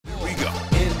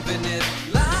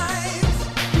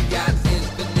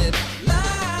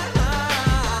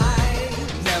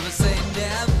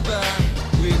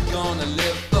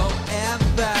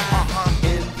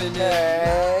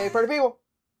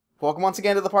Welcome once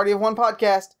again to the Party of One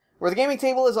podcast, where the gaming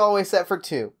table is always set for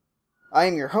two. I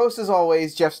am your host, as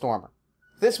always, Jeff Stormer.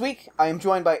 This week, I am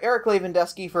joined by Eric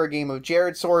Levanduski for a game of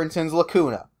Jared Sorensen's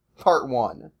Lacuna, Part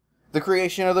 1, The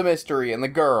Creation of the Mystery and the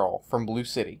Girl from Blue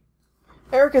City.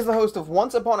 Eric is the host of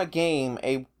Once Upon a Game,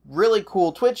 a really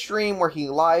cool Twitch stream where he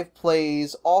live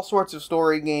plays all sorts of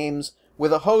story games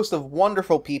with a host of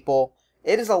wonderful people.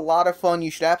 It is a lot of fun.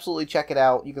 You should absolutely check it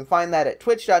out. You can find that at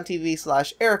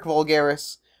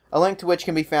twitch.tv/EricVulgaris, a link to which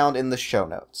can be found in the show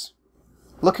notes.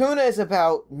 Lacuna is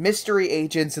about mystery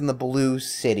agents in the Blue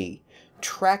City,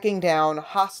 tracking down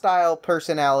hostile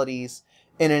personalities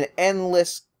in an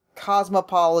endless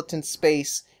cosmopolitan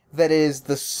space that is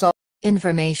the sun.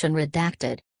 Information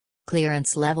redacted.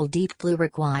 Clearance level deep blue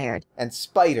required. And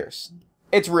spiders.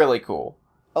 It's really cool.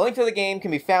 A link to the game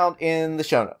can be found in the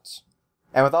show notes.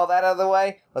 And with all that out of the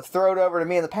way, let's throw it over to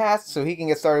me in the past so he can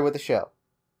get started with the show.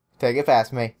 Take it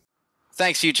fast, me.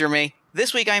 Thanks, future me.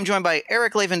 This week I am joined by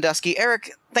Eric Levanduski.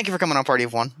 Eric, thank you for coming on Party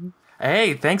of One.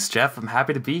 Hey, thanks, Jeff. I'm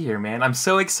happy to be here, man. I'm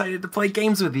so excited to play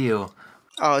games with you.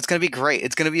 Oh, it's going to be great.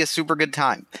 It's going to be a super good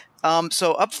time.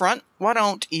 So up front, why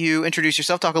don't you introduce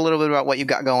yourself, talk a little bit about what you've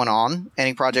got going on,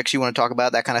 any projects you want to talk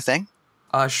about, that kind of thing?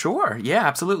 Sure. Yeah,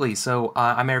 absolutely. So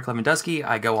I'm Eric Levanduski.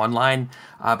 I go online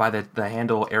by the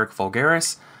handle Eric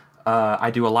Vulgaris. I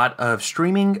do a lot of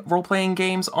streaming role-playing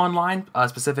games online,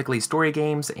 specifically story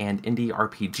games and indie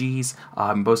RPGs,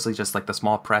 mostly just like the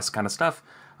small press kind of stuff.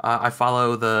 I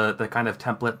follow the kind of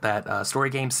template that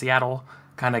Story Games Seattle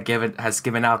kind of has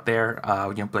given out there.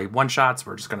 Play one-shots.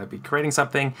 We're just going to be creating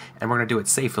something, and we're going to do it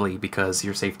safely because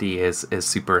your safety is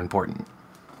super important.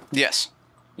 Yes.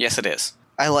 Yes, it is.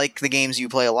 I like the games you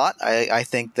play a lot. I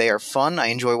think they are fun. I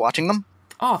enjoy watching them.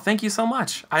 Oh, thank you so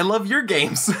much. I love your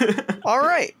games. All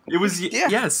right. It was,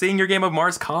 yeah, seeing your game of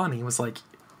Mars Colony was like,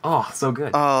 oh, so good.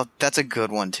 Oh, that's a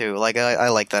good one, too. Like, I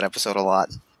like that episode a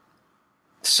lot.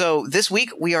 So, this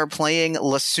week we are playing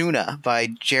Lacuna by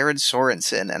Jared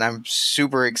Sorensen, and I'm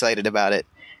super excited about it.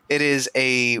 It is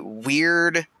a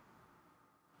weird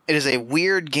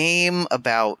game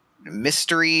about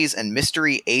mysteries and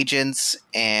mystery agents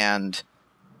and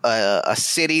a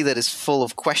city that is full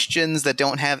of questions that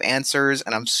don't have answers,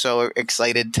 and I'm so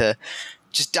excited to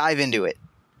just dive into it.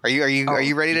 Are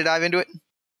you ready to dive into it?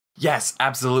 Yes,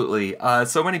 absolutely.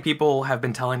 So many people have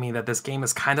been telling me that this game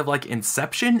is kind of like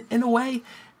Inception in a way,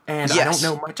 and yes. I don't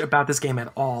know much about this game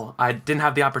at all. I didn't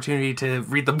have the opportunity to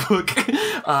read the book.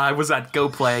 I was at Go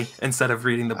Play instead of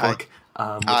reading the book.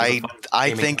 I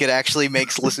think it actually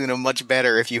makes Lacuna much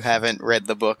better if you haven't read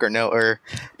the book the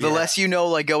less you know,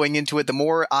 like, going into it. The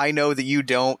more I know that you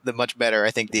don't, the much better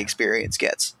I think the experience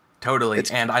gets. Totally.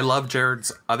 And I love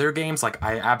Jared's other games. Like,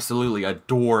 I absolutely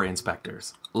adore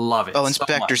Inspectors. Love it. Oh,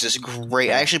 Inspectors is great.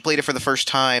 Yeah. I actually played it for the first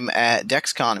time at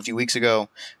DexCon a few weeks ago.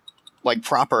 Like,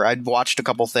 proper. I'd watched a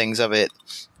couple things of it,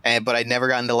 but I'd never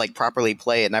gotten to, like, properly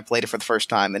play it, and I played it for the first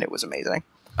time, and it was amazing.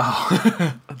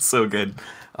 Oh, that's so good.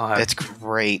 That's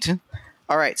great.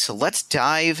 All right, so let's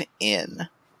dive in.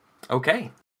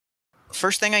 Okay.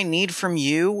 First thing I need from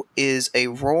you is a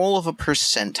roll of a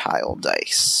percentile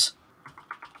dice.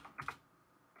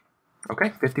 Okay,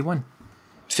 51.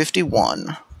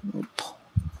 51. Pull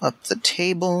up the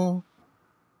table.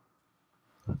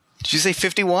 Did you say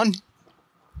 51?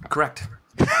 Correct.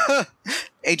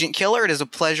 Agent Killer, it is a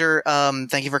pleasure.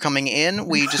 Thank you for coming in.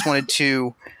 We just wanted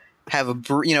to have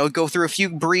go through a few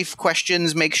brief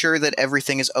questions, make sure that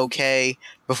everything is okay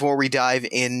before we get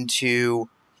to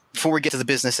the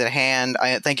business at hand.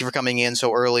 I thank you for coming in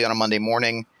so early on a Monday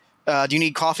morning. Do you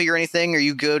need coffee or anything? Are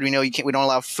you good? We know we don't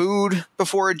allow food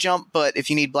before a jump, but if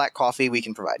you need black coffee, we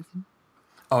can provide.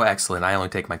 Oh, excellent. I only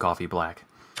take my coffee black.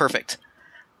 Perfect.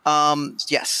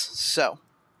 Yes. So,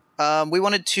 we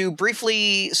wanted to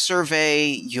briefly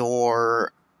survey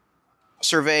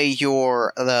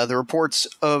the reports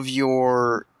of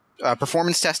your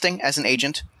performance testing as an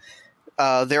agent.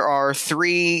 There are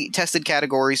 3 tested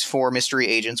categories for mystery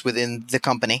agents within the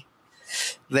company.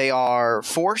 They are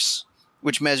Force,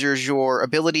 which measures your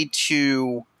ability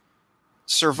to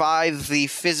survive the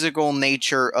physical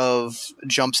nature of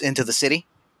jumps into the city.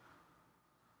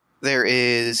 There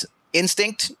is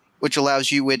Instinct, which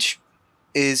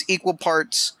is equal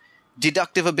parts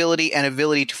deductive ability and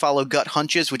ability to follow gut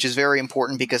hunches, which is very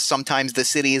important because sometimes the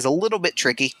city is a little bit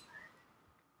tricky.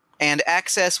 And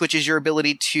Access, which is your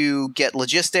ability to get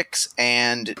logistics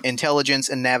and intelligence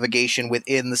and navigation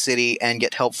within the city and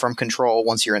get help from Control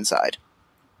once you're inside.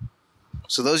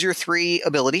 So those are your 3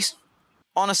 abilities.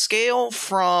 On a scale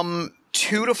from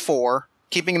 2 to 4,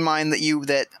 keeping in mind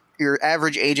that your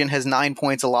average agent has 9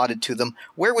 points allotted to them.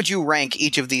 Where would you rank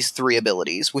each of these 3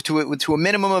 abilities? To a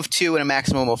minimum of 2 and a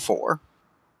maximum of 4.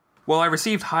 Well, I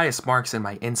received highest marks in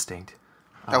my instinct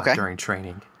Okay. during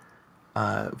training,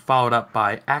 followed up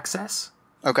by access.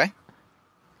 Okay.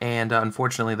 And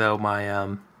unfortunately, though,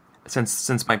 my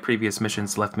since my previous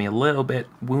missions left me a little bit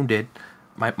wounded,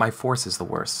 my force is the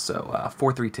worst. So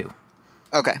 4-3-2.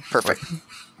 Okay, perfect.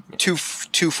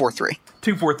 2-4-3.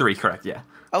 2-4-3, correct? Yeah.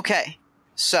 Okay,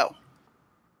 so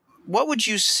what would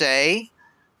you say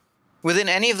within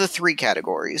any of the 3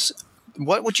 categories?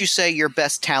 What would you say your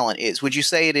best talent is? Would you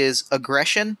say it is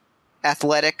aggression,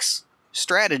 athletics,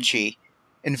 strategy,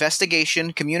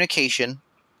 investigation, communication,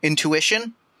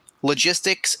 intuition,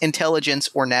 logistics, intelligence,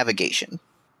 or navigation?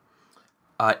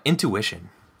 Intuition.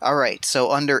 All right,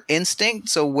 so under instinct,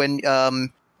 so when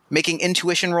making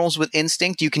intuition rolls with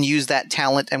instinct, you can use that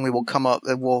talent, and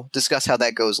we'll discuss how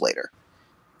that goes later.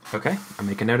 Okay, I'll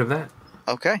make a note of that.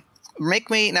 Okay, make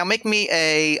me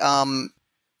a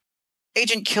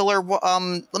agent killer.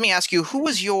 Let me ask you, who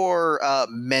was your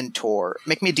mentor?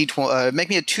 Make me a make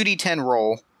me a 2d10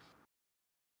 roll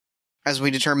as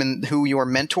we determine who your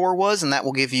mentor was, and that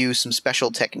will give you some special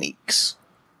techniques.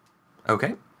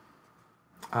 Okay.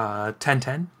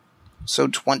 10-10. So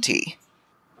 20.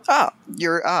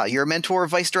 Your mentor,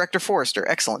 Vice Director Forrester.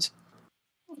 Excellent.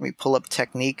 Let me pull up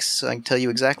techniques so I can tell you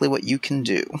exactly what you can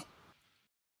do.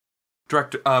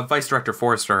 Vice Director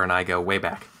Forrester and I go way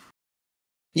back.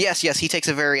 Yes, he takes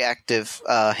a very active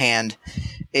hand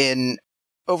in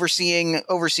overseeing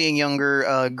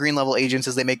younger green level agents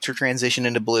as they make their transition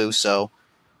into blue. So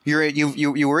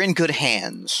you were in good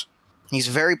hands. He's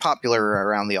very popular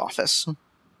around the office.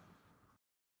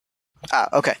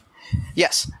 Okay.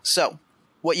 Yes. So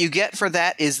what you get for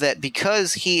that is that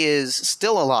because he is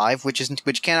still alive, which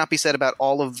cannot be said about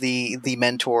all of the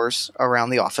mentors around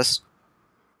the office.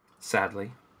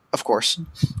 Sadly. Of course.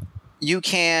 You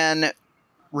can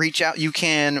reach out. You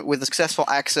can, with a successful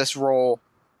access roll,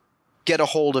 get a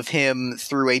hold of him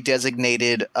through a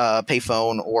designated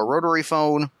payphone or rotary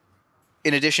phone.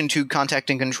 In addition to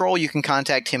contacting control, you can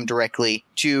contact him directly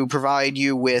to provide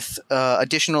you with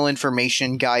additional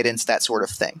information, guidance, that sort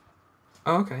of thing.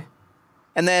 Oh, okay.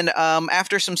 And then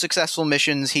after some successful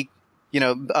missions,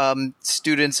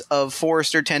 students of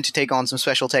Forrester tend to take on some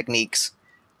special techniques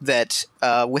that,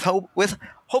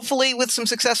 hopefully with some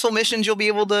successful missions, you'll be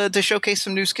able to showcase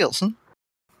some new skills.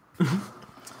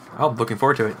 Oh, looking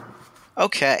forward to it.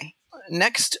 Okay.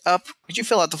 Next up, could you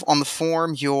fill out on the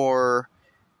form your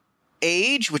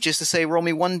age, which is to say roll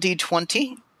me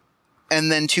 1d20,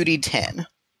 and then 2d10.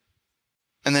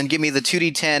 And then give me the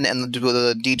 2d10 and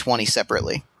the d20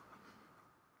 separately.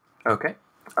 Okay.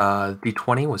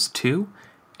 D20 was 2,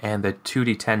 and the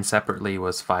 2d10 separately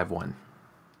was 5-1.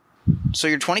 So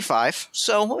you're 25,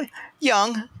 so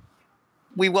young.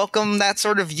 We welcome that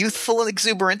sort of youthful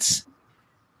exuberance.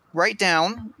 Write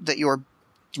down that your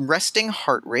resting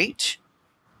heart rate,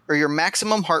 or your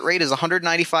maximum heart rate, is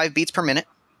 195 beats per minute.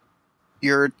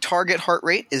 Your target heart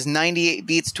rate is 98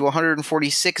 beats to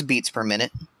 146 beats per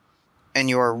minute. And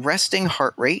your resting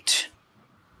heart rate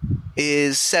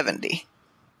is 70.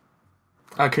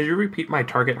 Could you repeat my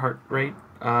target heart rate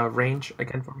range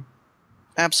again for me?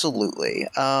 Absolutely.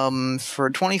 For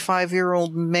a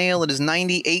 25-year-old male, it is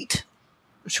 98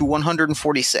 to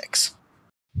 146.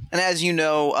 And as you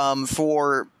know,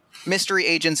 for mystery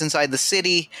agents inside the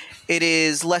city, it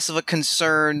is less of a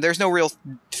concern. There's no real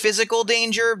physical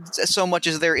danger so much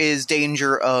as there is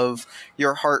danger of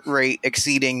your heart rate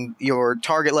exceeding your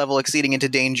target level, exceeding into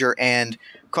danger and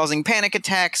causing panic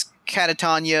attacks,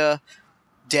 catatonia,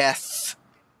 death,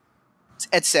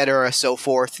 etc., so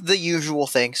forth. The usual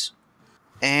things.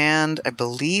 And I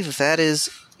believe that is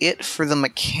it for the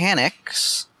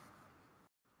mechanics.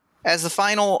 As the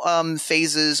final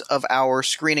phases of our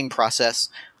screening process,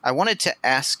 I wanted to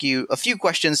ask you a few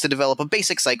questions to develop a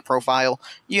basic psych profile.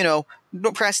 You know,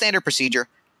 standard procedure.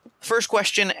 First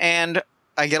question, and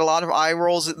I get a lot of eye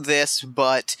rolls at this,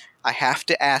 but I have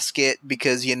to ask it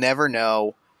because you never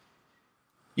know.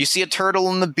 You see a turtle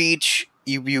on the beach,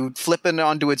 you flip it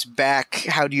onto its back.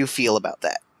 How do you feel about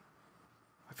that?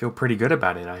 I feel pretty good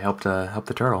about it. I helped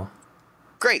the turtle.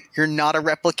 Great. You're not a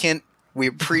replicant. We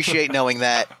appreciate knowing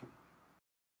that.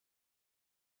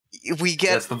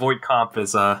 Yes, the void comp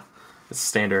is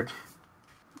standard.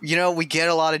 You know, we get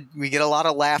a lot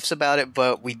of laughs about it,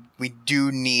 but we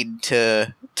do need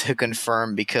to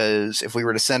confirm, because if we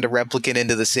were to send a replicant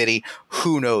into the city,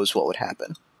 who knows what would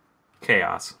happen.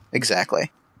 Chaos.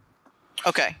 Exactly.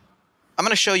 Okay. I'm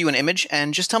going to show you an image,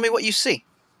 and just tell me what you see.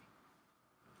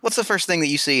 What's the first thing that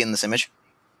you see in this image?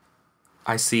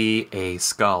 I see a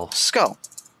skull. Skull.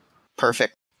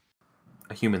 Perfect.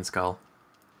 A human skull.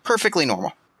 Perfectly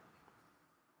normal.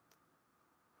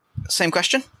 Same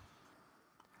question?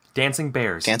 Dancing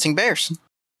bears. Dancing bears.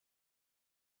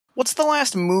 What's the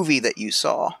last movie that you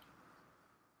saw?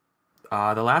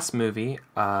 The last movie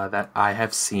that I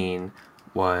have seen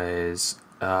was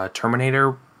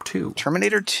Terminator 2.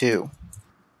 Terminator 2.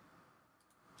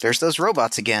 There's those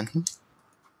robots again.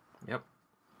 Yep.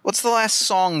 What's the last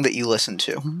song that you listened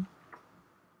to?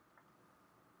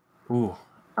 Ooh.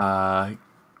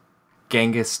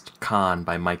 Genghis Khan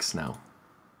by Mike Snow.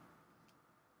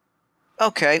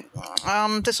 Okay,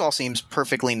 this all seems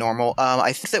perfectly normal.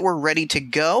 I think that we're ready to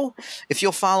go. If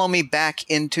you'll follow me back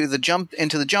into the jump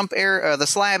area, the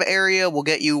slab area, we'll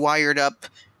get you wired up,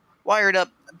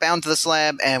 bound to the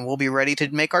slab, and we'll be ready to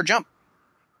make our jump.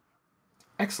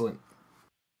 Excellent.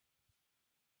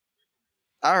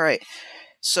 All right.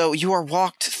 So you are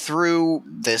walked through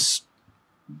this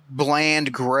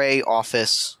bland gray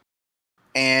office,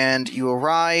 and you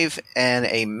arrive in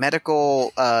a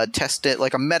medical like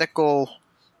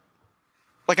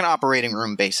an operating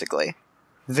room, basically.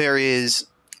 There is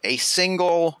a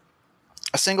single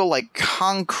like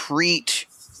concrete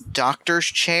doctor's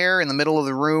chair in the middle of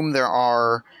the room. There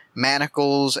are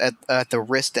manacles at the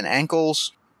wrist and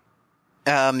ankles.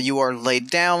 You are laid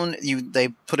down. They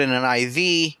put in an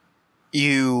IV.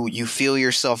 You feel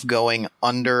yourself going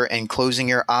under and closing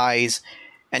your eyes,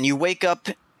 and you wake up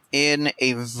in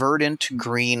a verdant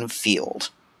green field.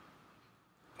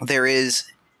 There is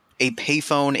a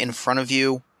payphone in front of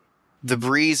you. The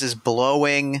breeze is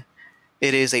blowing.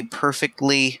 It is a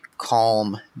perfectly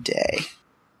calm day.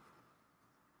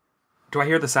 Do I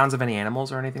hear the sounds of any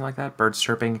animals or anything like that? Birds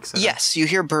chirping, etc.? Yes, you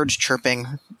hear birds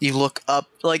chirping. You look up,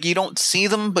 like you don't see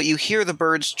them, but you hear the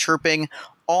birds chirping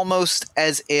almost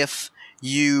as if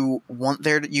you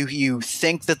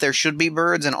think that there should be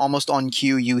birds, and almost on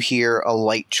cue you hear a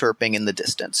light chirping in the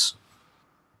distance.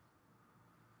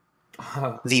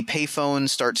 The payphone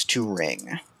starts to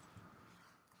ring.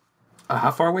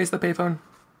 How far away is the payphone?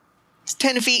 It's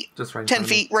 10 feet. Just right in 10 front of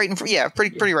me? feet, right in front. Yeah,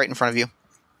 pretty right in front of you.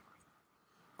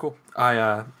 Cool.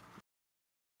 I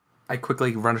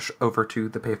quickly rush over to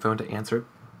the payphone to answer it.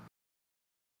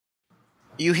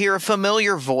 You hear a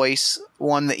familiar voice,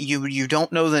 one that you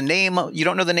don't know the name. You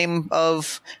don't know the name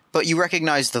of, but you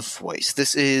recognize the voice.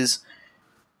 This is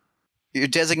your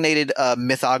designated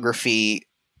mythography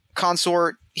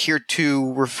consort, here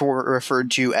to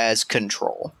referred to as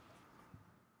Control.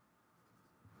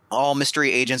 All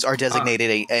mystery agents are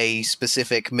designated a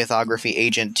specific mythography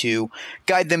agent to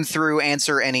guide them through,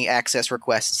 answer any access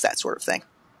requests, that sort of thing.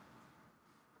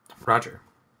 Roger.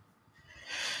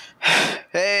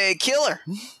 Hey, Killer!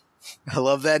 I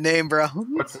love that name, bro.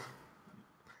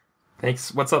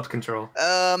 Thanks. What's up, Control?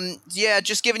 Yeah,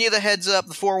 just giving you the heads up.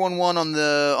 The 411 on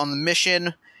the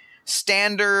mission.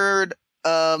 Standard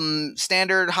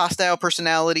hostile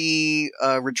personality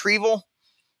retrieval.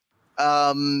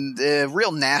 The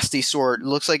real nasty sort.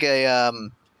 Looks like a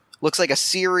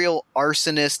serial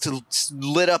arsonist.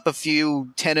 Lit up a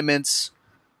few tenements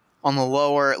on the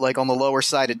lower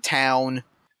side of town.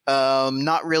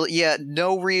 Not really. Yeah,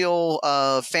 no real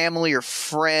family or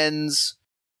friends.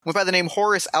 Went by the name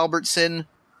Horace Albertson.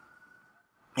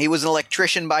 He was an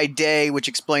electrician by day, which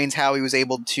explains how he was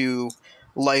able to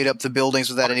light up the buildings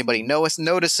without anybody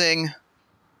noticing.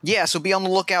 Yeah, so be on the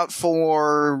lookout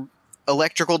for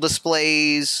electrical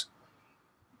displays,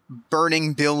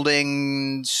 burning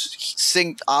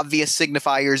buildings, obvious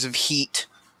signifiers of heat,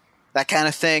 that kind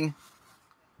of thing.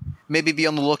 Maybe be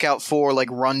on the lookout for like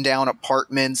rundown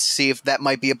apartments, see if that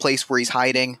might be a place where he's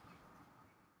hiding.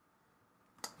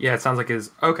 Yeah, it sounds like his...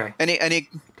 Okay. Any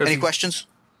questions?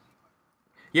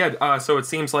 Yeah, so it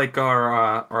seems like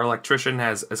our electrician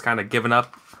has kind of given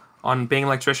up on being an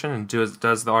electrician and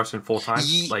does the arson full time.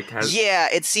 Yeah,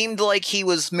 it seemed like he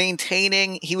was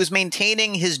maintaining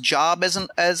his job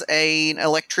as an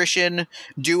electrician,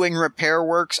 doing repair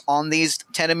works on these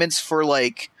tenements for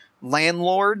like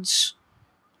landlords.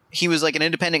 He was like an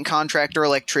independent contractor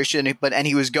electrician, and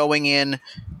he was going in,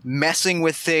 messing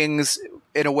with things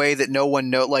in a way that no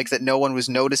one was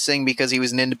noticing because he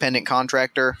was an independent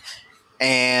contractor,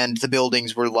 and the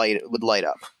buildings would light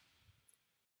up.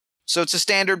 So it's a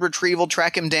standard retrieval.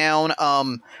 Track him down,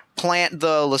 plant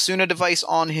the Lacuna device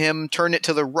on him, turn it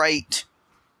to the right.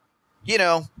 You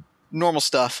know, normal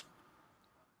stuff.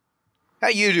 How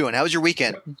you doing? How was your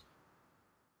weekend?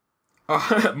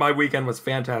 My weekend was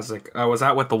fantastic. I was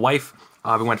out with the wife.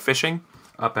 We went fishing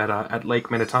up at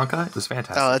Lake Minnetonka. It was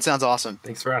fantastic. Oh, that sounds awesome.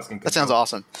 Thanks for asking. That sounds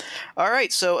awesome. All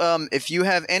right, so if you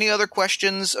have any other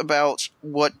questions about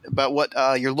what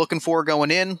you're looking for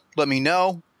going in, let me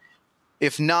know.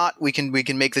 If not, we can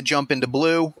make the jump into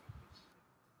blue.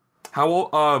 How old?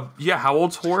 How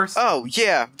old's Horace? Oh,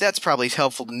 yeah, that's probably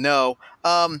helpful to know.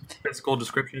 Physical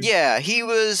description. Yeah, he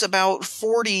was about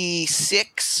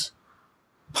 46,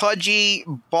 pudgy,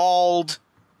 bald,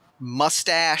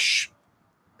 mustache,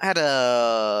 had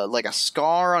a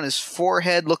scar on his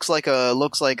forehead. Looks like a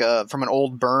from an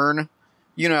old burn.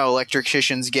 You know how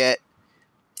electricians get.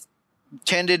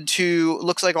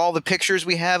 Looks like all the pictures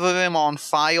we have of him on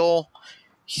file.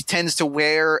 He tends to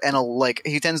wear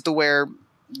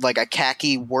like a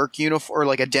khaki work uniform or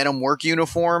like a denim work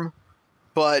uniform.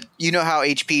 But you know how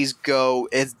HPs go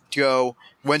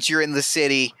once you're in the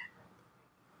city,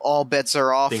 all bets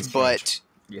are off. Things but change.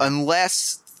 Yeah.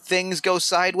 Unless things go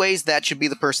sideways, that should be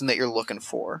the person that you're looking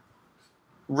for.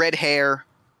 Red hair.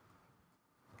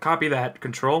 Copy that.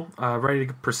 Control. Ready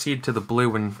to proceed to the blue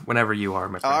whenever you are,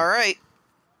 my friend. All right.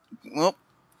 Well,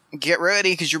 get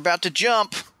ready because you're about to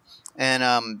jump.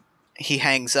 And he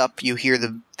hangs up. You hear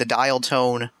the dial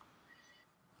tone.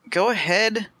 Go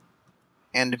ahead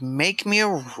and make me a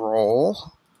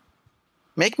roll.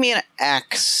 Make me an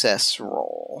access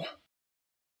roll,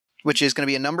 which is going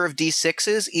to be a number of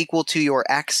d6s equal to your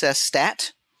access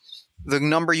stat. The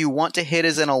number you want to hit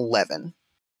is an 11.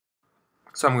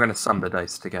 So I'm going to sum the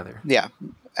dice together. Yeah,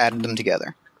 add them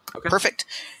together. Okay. Perfect.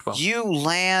 12. You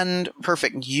land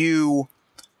perfect. You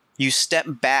step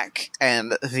back,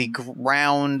 and the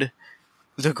ground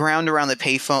around the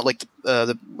payphone, like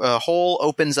the hole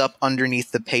opens up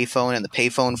underneath the payphone, and the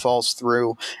payphone falls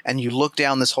through. And you look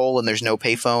down this hole, and there's no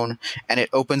payphone, and it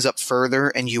opens up further,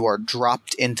 and you are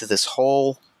dropped into this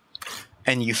hole,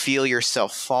 and you feel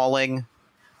yourself falling,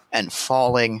 and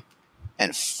falling,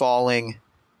 and falling.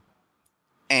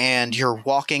 And you're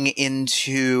walking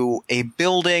into a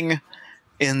building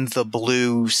in the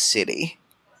blue city.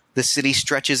 The city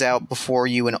stretches out before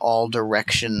you in all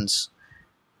directions.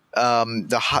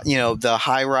 The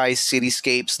high-rise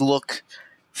cityscapes look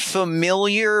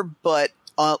familiar, but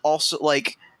also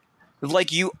like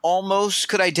you almost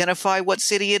could identify what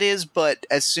city it is. But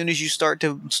as soon as you start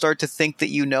to think that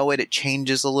you know it, it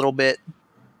changes a little bit.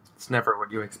 It's never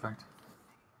what you expect.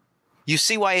 You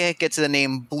see why it gets the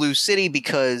name Blue City,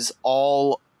 because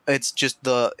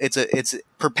it's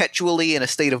perpetually in a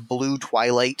state of blue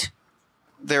twilight.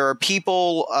 There are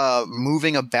people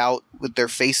moving about with their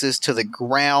faces to the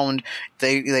ground.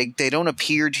 They don't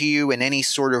appear to you in any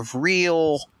sort of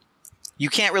real. You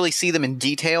can't really see them in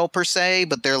detail per se,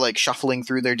 but they're like shuffling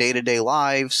through their day-to-day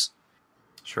lives.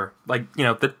 Sure, like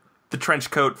the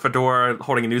trench coat, fedora,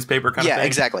 holding a newspaper kind of thing. Yeah,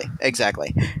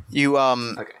 exactly. You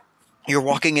Okay. You're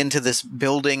walking into this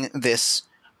building, this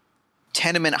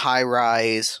tenement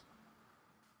high-rise,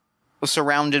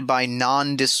 surrounded by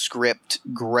nondescript,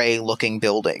 gray-looking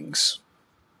buildings,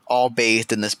 all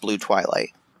bathed in this blue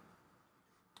twilight.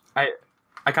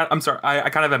 I'm sorry. I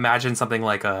kind of imagine something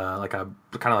like a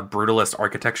kind of a brutalist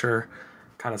architecture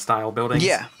kind of style building.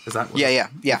 Yeah. Is that? Yeah.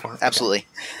 Okay. Absolutely.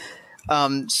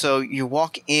 So you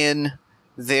walk in.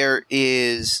 There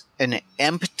is an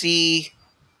empty,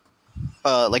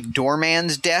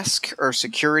 doorman's desk or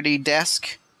security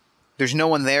desk. There's no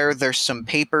one there. There's some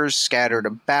papers scattered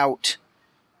about.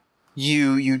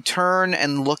 You turn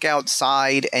and look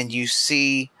outside, and you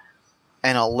see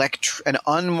an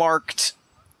unmarked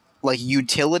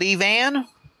utility van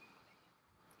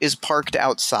is parked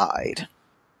outside.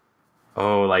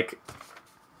 Something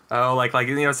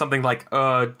like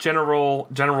General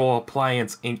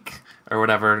Appliance Inc. or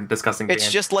whatever discussing. It's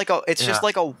van. just like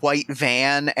a white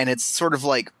van, and it's sort of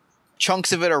like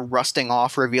chunks of it are rusting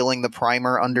off, revealing the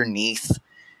primer underneath.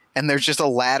 And there's just a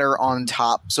ladder on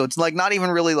top. So it's like not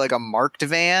even really like a marked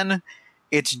van.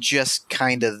 It's just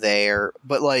kind of there.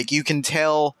 But you can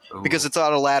tell because it's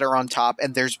on a ladder on top,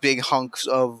 and there's big hunks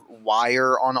of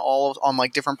wire on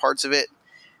different parts of it,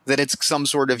 that it's some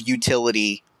sort of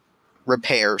utility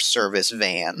repair service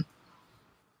van.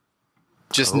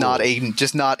 Just not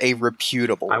a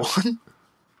reputable one.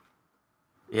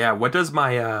 Yeah, what does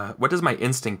my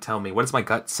instinct tell me? What is my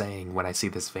gut saying when I see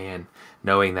this van,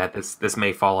 knowing that this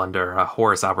may fall under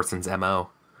Horace Albertson's MO?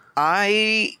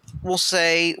 I will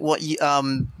say what you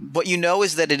know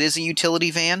is that it is a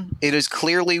utility van. It is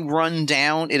clearly run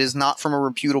down. It is not from a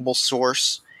reputable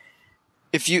source.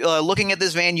 If you looking at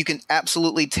this van, you can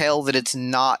absolutely tell that it's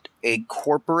not a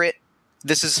corporate.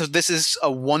 This is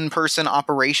a one-person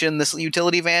operation, this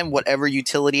utility van, whatever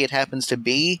utility it happens to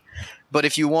be. But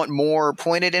if you want more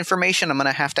pointed information, I'm going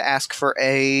to have to ask for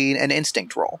an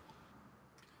instinct roll.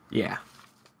 Yeah.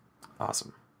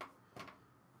 Awesome.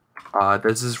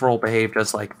 Does this roll behave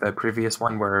just like the previous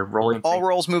one where rolling? All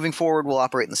rolls moving forward will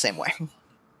operate in the same way.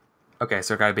 Okay,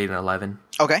 so it got to be an 11.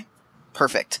 Okay.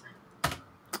 Perfect.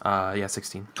 Yeah,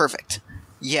 16. Perfect.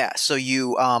 Yeah, so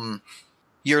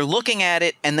you're looking at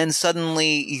it, and then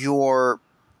suddenly you're,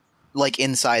 like,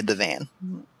 inside the van.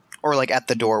 Or, like, at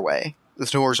the doorway. The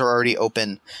doors are already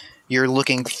open. You're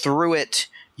looking through it.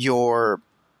 You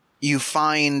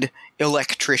find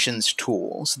electrician's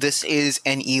tools. This is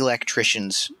an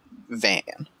electrician's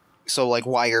van. So, like,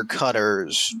 wire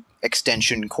cutters,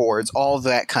 extension cords, all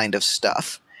that kind of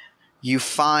stuff. You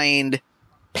find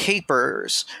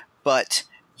papers, but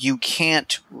you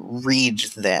can't read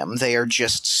them. They are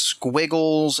just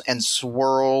squiggles and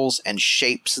swirls and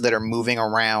shapes that are moving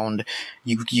around.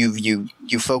 You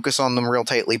focus on them real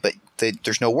tightly, but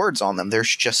there's no words on them.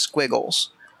 There's just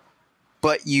squiggles.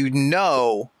 But you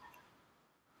know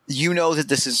that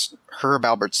this is Herb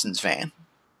Albertson's van.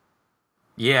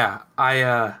 Yeah,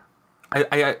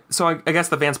 so I guess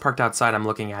the van's parked outside. I'm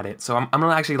looking at it, so I'm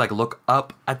gonna actually like look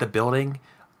up at the building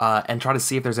and try to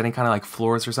see if there's any kind of like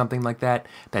floors or something like that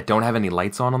don't have any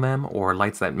lights on them, or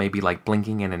lights that may be like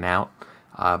blinking in and out.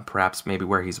 Perhaps maybe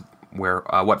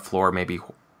what floor maybe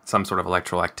some sort of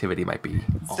electrical activity might be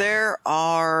on. There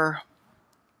are,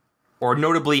 or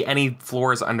notably any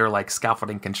floors under like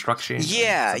scaffolding construction.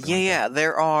 Yeah.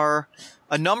 There are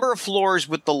a number of floors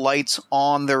with the lights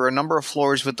on. There are a number of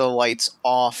floors with the lights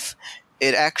off.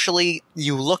 It actually,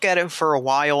 you look at it for a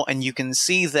while and you can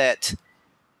see that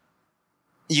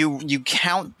you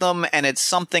count them, and it's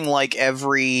something like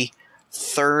every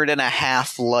third and a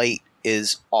half light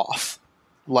is off.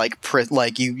 Like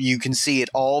you can see it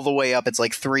all the way up. It's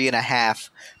like 3.5.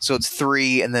 So it's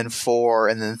 3 and then 4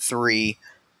 and then 3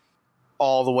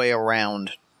 all the way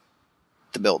around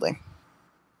the building.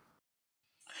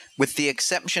 With the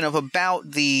exception of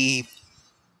about the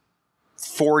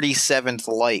 47th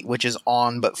light, which is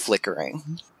on but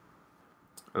flickering.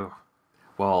 Oh.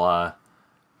 Well,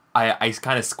 I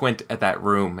kind of squint at that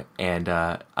room, and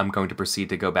I'm going to proceed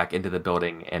to go back into the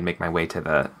building and make my way to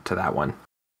that one.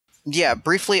 Yeah,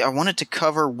 briefly, I wanted to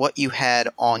cover what you had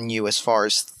on you as far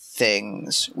as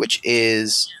things, which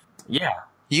is... Yeah.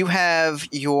 You have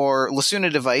your Lacuna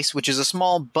device, which is a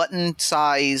small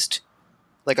button-sized,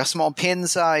 like a small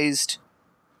pin-sized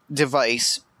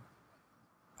device,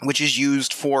 which is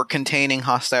used for containing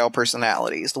hostile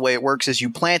personalities. The way it works is you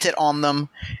plant it on them,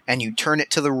 and you turn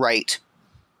it to the right,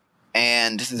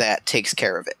 and that takes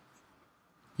care of it.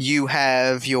 You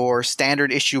have your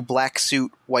standard issue black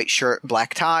suit, white shirt,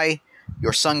 black tie,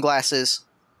 your sunglasses,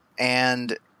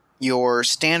 and your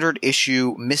standard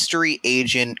issue mystery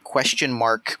agent ?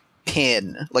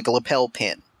 Pin, like a lapel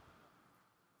pin.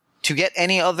 To get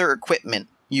any other equipment,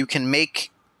 you can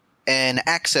make an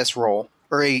access roll,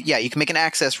 you can make an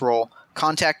access roll,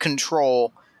 contact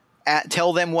control,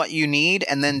 tell them what you need,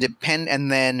 and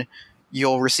then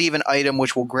you'll receive an item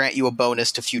which will grant you a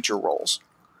bonus to future rolls.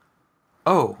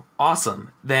 Oh,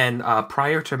 awesome. Then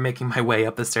prior to making my way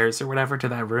up the stairs or whatever to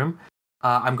that room,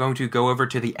 I'm going to go over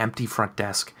to the empty front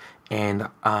desk, and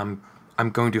I'm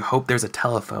going to hope there's a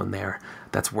telephone there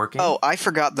that's working. Oh, I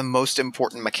forgot the most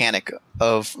important mechanic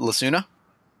of Lacuna.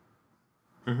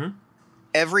 Mm-hmm.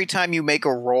 Every time you make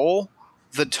a roll,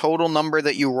 the total number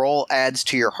that you roll adds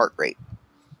to your heart rate.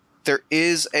 There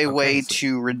is a way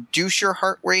to reduce your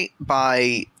heart rate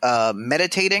by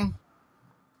meditating,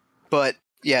 but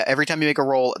yeah, every time you make a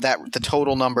roll, the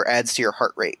total number adds to your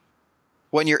heart rate.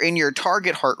 When you're in your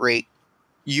target heart rate,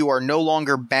 you are no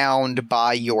longer bound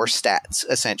by your stats,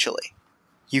 essentially.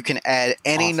 You can add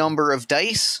any number of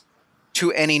dice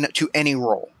to any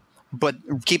roll, but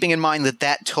keeping in mind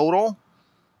that total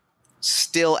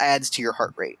still adds to your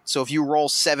heart rate. So if you roll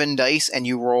 7 dice and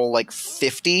you roll like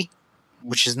 50,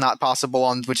 which is not possible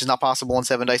on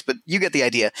 7 dice, but you get the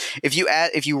idea. If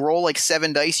you roll like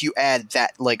 7 dice, you add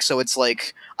that, like, so it's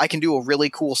like I can do a really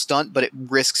cool stunt, but it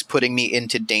risks putting me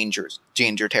into danger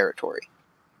territory.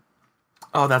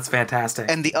 Oh, that's fantastic.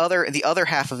 And the other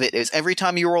half of it is every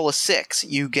time you roll a 6,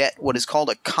 you get what is called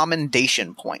a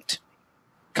commendation point.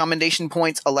 Commendation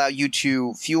points allow you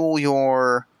to fuel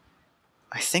your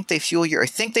I think they fuel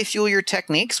your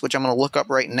techniques, which I'm going to look up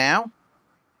right now.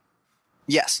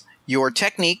 Yes, your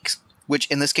techniques, which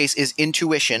in this case is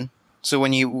intuition. So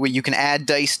when you can add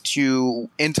dice to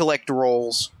instinct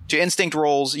rolls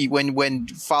when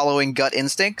following gut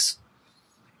instincts,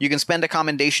 you can spend a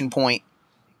commendation point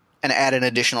and add an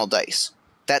additional dice.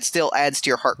 That still adds to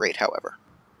your heart rate, however.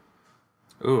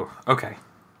 Ooh, okay.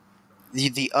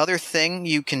 The other thing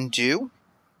you can do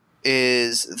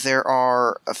is there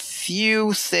are a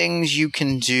few things you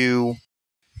can do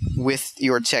with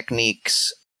your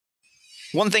techniques.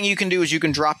 One thing you can do is you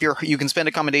can spend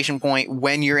a commendation point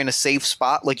when you're in a safe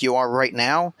spot like you are right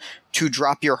now to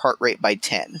drop your heart rate by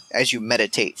 10 as you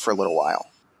meditate for a little while.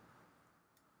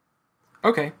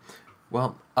 Okay.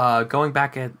 Well, going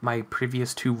back at my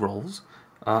previous 2 rolls,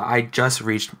 I just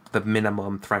reached the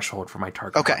minimum threshold for my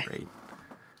target heart rate.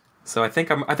 So I think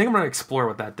I'm going to explore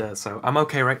what that does. So I'm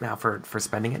okay right now for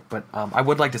spending it, but I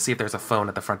would like to see if there's a phone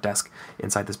at the front desk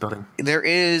inside this building. There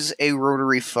is a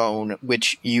rotary phone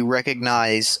which you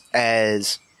recognize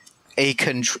as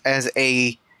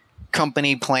a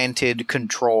company planted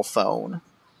control phone.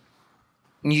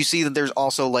 And you see that there's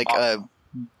also like a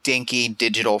dinky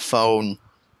digital phone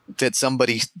that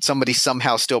somebody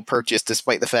somehow still purchased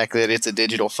despite the fact that it's a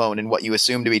digital phone in what you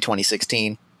assume to be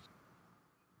 2016.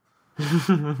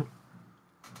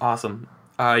 Awesome.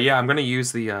 Yeah, I'm gonna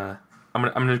use the I'm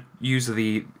gonna use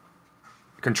the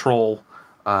control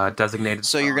designated.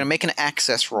 So you're gonna make an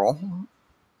access roll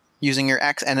using your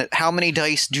and how many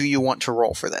dice do you want to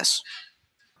roll for this?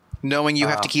 Knowing you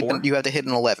have to keep 4. You have to hit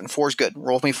an 11. 4 is good.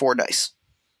 Roll me 4 dice.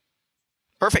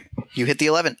 Perfect. You hit the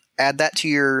 11. Add that to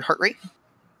your heart rate.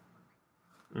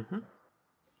 Mm-hmm.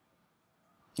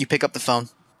 You pick up the phone.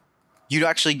 You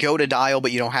actually go to dial,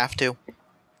 but you don't have to.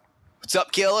 What's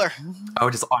up, killer? Oh,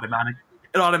 just automatic.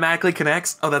 It automatically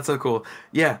connects. Oh, that's so cool.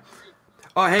 Yeah.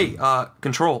 Oh, hey,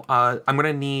 control. I'm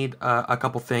gonna need a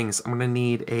couple things. I'm gonna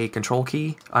need a control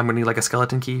key. I'm gonna need like a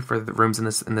skeleton key for the rooms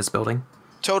in this building.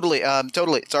 Totally.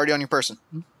 It's already on your person.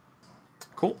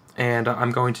 Cool. And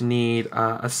I'm going to need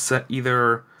I'm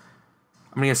gonna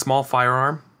need a small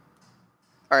firearm.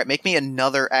 All right, make me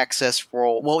another access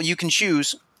roll. Well, you can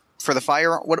choose for the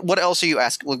fire. What else are you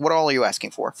asking? Like, what all are you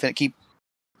asking for?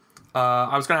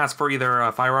 I was gonna ask for either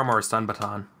a firearm or a stun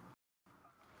baton.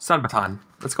 Stun baton.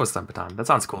 Let's go with stun baton. That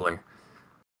sounds cooler.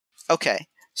 Okay,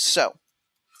 so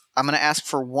I'm gonna ask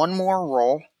for one more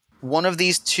roll. One of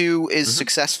these 2 is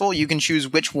successful. You can choose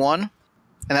which one,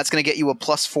 and that's gonna get you a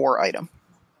 +4 item.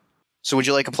 So would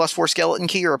you like a +4 skeleton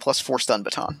key or a +4 stun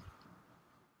baton?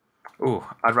 Ooh,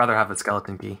 I'd rather have a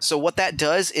skeleton key. So what that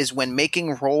does is when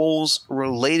making rolls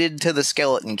related to the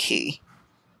skeleton key,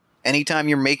 anytime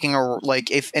you're making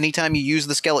anytime you use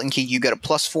the skeleton key, you get a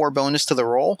 +4 bonus to the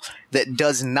roll that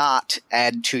does not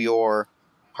add to your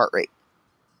heart rate.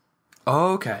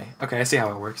 Okay, I see how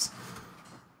it works.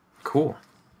 Cool.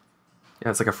 Yeah,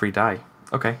 it's like a free die.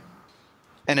 Okay.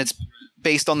 And it's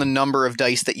based on the number of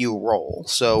dice that you roll.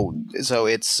 So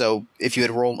if you had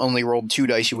only rolled 2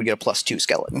 dice, you would get a +2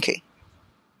 skeleton key.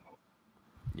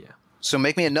 Yeah. So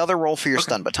make me another roll for your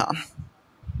stun baton.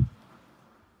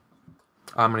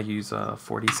 I'm going to use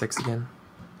 46 again.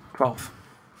 12.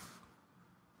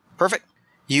 Perfect.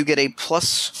 You get a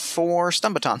 +4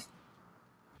 stun baton.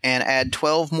 And add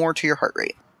 12 more to your heart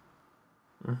rate.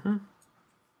 Mm-hmm.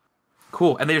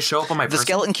 Cool. And they just show up on my person? The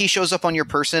skeleton key shows up on your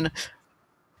person.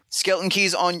 Skeleton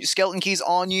keys on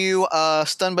you.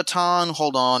 Stun baton.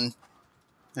 Hold on.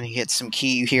 And he hits some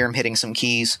key. You hear him hitting some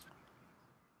keys.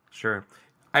 Sure.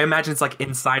 I imagine it's like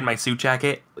inside my suit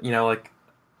jacket. You know, like...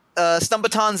 Stun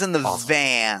baton's in the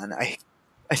van. I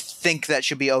think that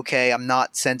should be okay. I'm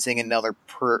not sensing another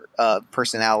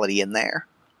personality in there.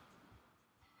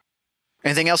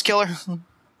 Anything else, killer?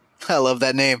 I love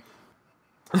that name.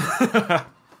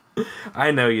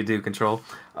 I know you do, Control.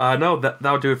 No,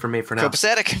 that'll do it for me for now.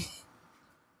 Copacetic.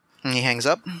 And he hangs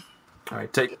up. All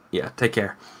right, take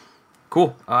care.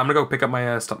 Cool. I'm gonna go pick up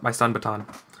my my stun baton.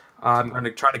 I'm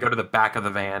gonna try to go to the back of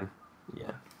the van.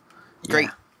 Yeah. Great.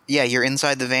 Yeah, you're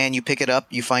inside the van. You pick it up.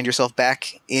 You find yourself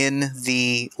back in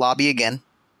the lobby again.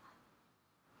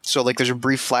 So, like, there's a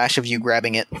brief flash of you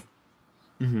grabbing it.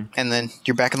 Mm-hmm. And then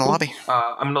you're back in the lobby.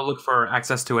 I'm going to look for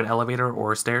access to an elevator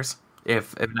or stairs.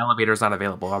 If an elevator is not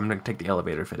available, I'm going to take the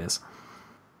elevator if it is.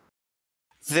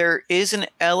 There is an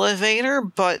elevator,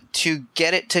 but to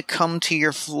get it to come to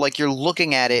your... Like, you're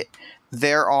looking at it,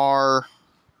 there are,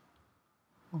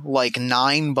 like,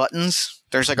 9 buttons.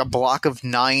 There's, like, a block of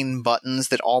 9 buttons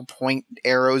that all point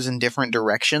arrows in different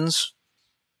directions.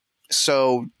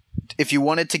 So... If you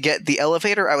wanted to get the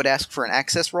elevator, I would ask for an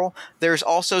access roll. There's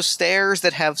also stairs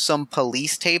that have some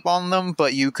police tape on them,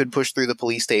 but you could push through the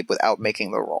police tape without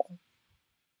making the roll.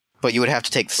 But you would have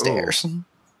to take the stairs. Ooh.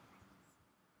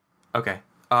 Okay.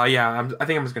 Yeah, I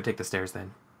think I'm just going to take the stairs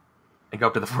then. And go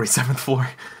up to the 47th floor.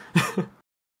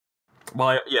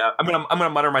 Well, I'm gonna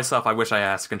mutter myself, I wish I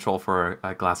asked Control for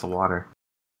a glass of water.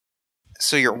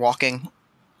 So you're walking.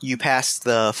 You pass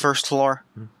the first floor,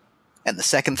 and the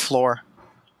second floor,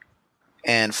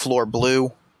 and floor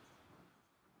blue,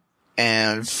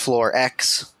 and floor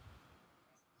X,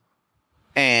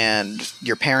 and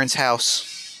your parents'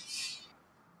 house,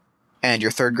 and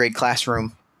your 3rd grade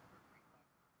classroom,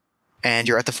 and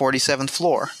you're at the 47th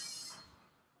floor.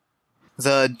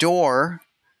 The door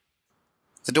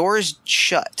is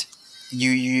shut.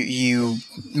 You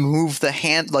move the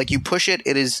hand, like you push it.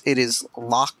 It is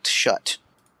locked shut.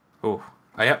 Oh,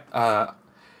 yep.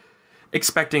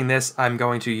 Expecting this, I'm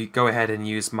going to go ahead and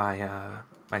use my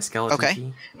my skeleton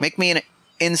key. Make me an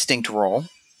instinct roll.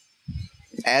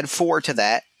 Add 4 to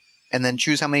that, and then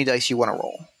choose how many dice you want to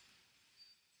roll.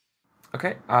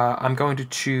 Okay. I'm going to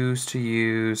choose to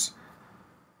use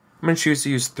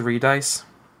 3 dice.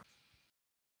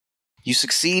 You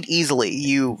succeed easily.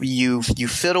 You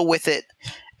fiddle with it,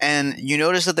 and you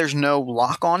notice that there's no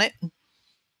lock on it.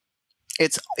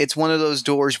 It's one of those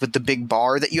doors with the big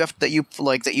bar that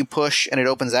you push and it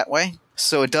opens that way.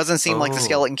 So it doesn't seem like the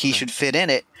skeleton key should fit in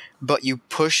it, but you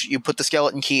put the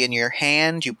skeleton key in your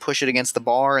hand, you push it against the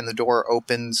bar, and the door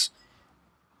opens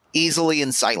easily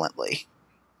and silently.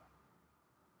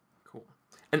 Cool.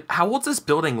 And how old's this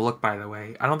building look, by the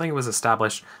way? I don't think it was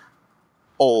established.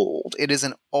 Old. It is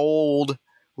an old,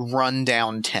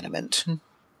 rundown tenement.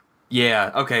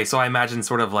 Yeah, okay, so I imagine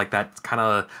sort of like that kind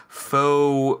of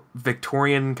faux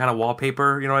Victorian kind of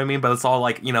wallpaper, you know what I mean? But it's all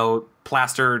like,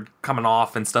 plastered coming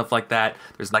off and stuff like that.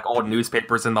 There's like old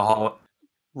newspapers in the hall.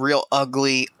 Real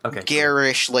ugly,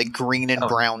 garish, cool. Like green and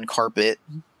brown carpet.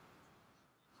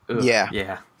 Ugh,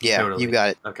 yeah, totally. You got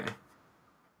it. Okay.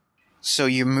 So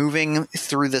you're moving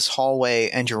through this hallway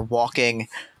and you're walking,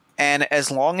 and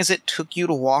as long as it took you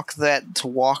to walk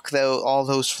all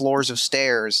those floors of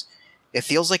stairs, it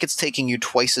feels like it's taking you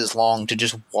twice as long to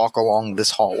just walk along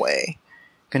this hallway.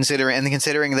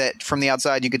 Considering that from the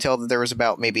outside you could tell that there was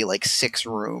about maybe like 6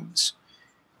 rooms.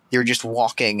 You're just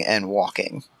walking and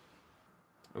walking.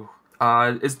 Ooh.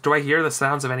 Do I hear the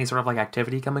sounds of any sort of like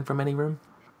activity coming from any room?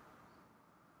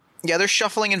 Yeah, there's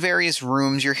shuffling in various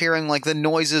rooms. You're hearing like the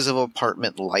noises of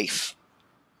apartment life.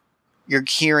 You're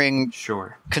hearing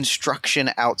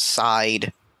construction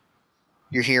outside.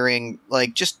 You're hearing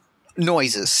like just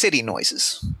noises, city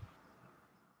noises.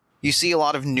 You see a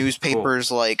lot of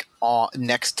newspapers like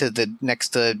next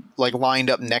to like lined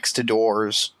up next to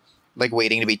doors, like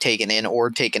waiting to be taken in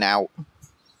or taken out.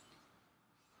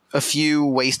 A few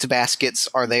waste baskets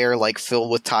are there, like filled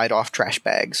with tied off trash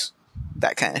bags,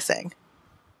 that kind of thing.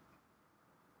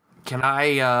 Can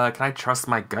I trust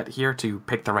my gut here to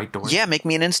pick the right door? Yeah, make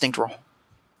me an instinct roll.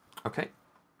 Okay.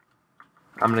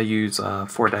 I'm gonna use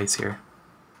 4 dice here.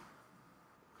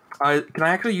 Can I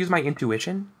actually use my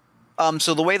intuition?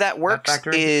 So the way that works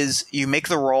is you make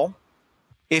the roll.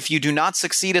 If you do not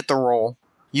succeed at the roll,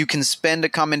 you can spend a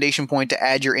commendation point to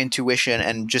add your intuition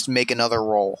and just make another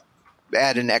roll.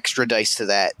 Add an extra dice to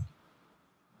that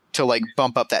to like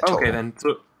bump up that total. Okay, then.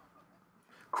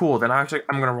 Cool. Then I'm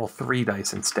gonna roll 3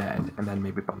 dice instead, and then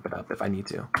maybe bump it up if I need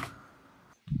to.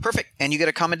 Perfect, and you get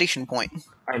a commendation point.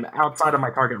 I'm outside of my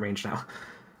target range now.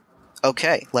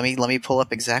 Okay, let me pull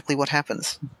up exactly what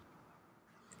happens.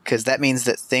 Because that means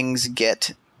that things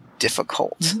get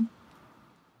difficult. Mm-hmm.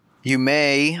 You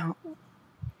may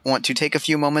want to take a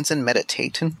few moments and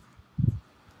meditate.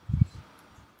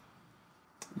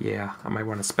 Yeah, I might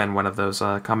want to spend one of those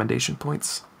commendation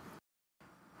points.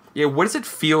 Yeah, what does it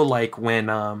feel like when,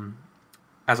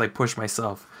 as I push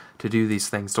myself to do these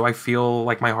things? Do I feel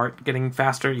like my heart getting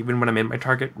faster even when I'm in my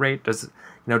target rate? Does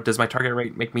my target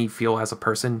rate make me feel as a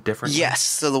person different? Yes.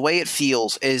 So the way it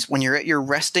feels is when you're at your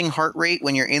resting heart rate,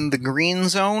 when you're in the green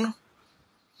zone,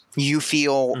 you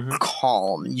feel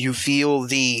calm. You feel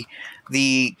the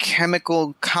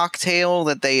chemical cocktail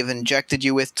that they've injected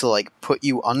you with to like put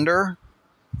you under.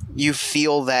 You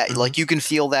feel that, like you can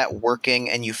feel that working,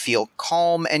 and you feel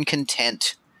calm and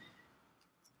content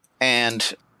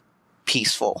and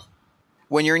peaceful.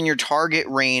 When you're in your target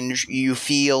range, you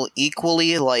feel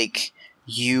equally like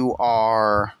you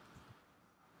are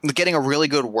getting a really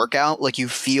good workout. Like you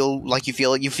feel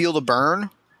the burn,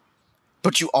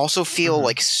 but you also feel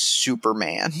like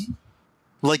Superman.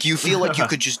 Like you feel like you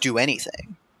could just do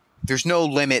anything. There's no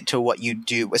limit to what you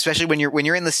do, especially when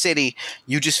you're in the city.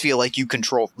 You just feel like you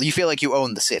feel like you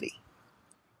own the city.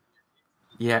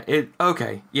 Yeah.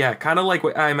 Okay. Yeah. Kind of like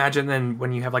what I imagine then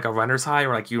when you have like a runner's high,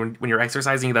 or like when you're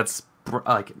exercising, that's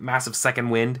like massive second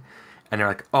wind, and you're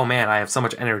like, oh man, I have so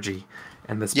much energy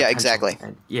and this. Yeah. Potential. Exactly.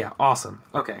 And yeah. Awesome.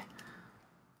 Okay.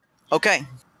 Okay.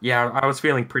 Yeah, I was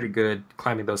feeling pretty good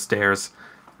climbing those stairs,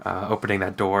 opening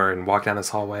that door, and walk down this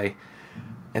hallway.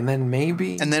 And then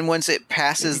once it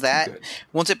passes that,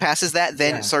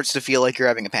 then it starts to feel like you're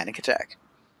having a panic attack.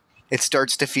 It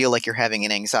starts to feel like you're having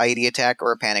an anxiety attack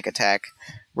or a panic attack,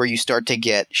 where your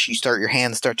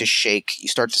hands start to shake, you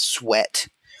start to sweat.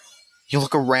 You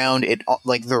look around,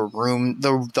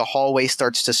 the hallway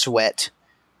starts to sweat.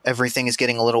 Everything is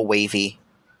getting a little wavy.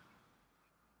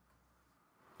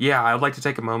 Yeah, I would like to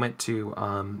take a moment to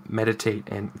meditate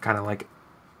and kind of like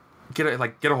get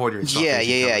a hold of yourself.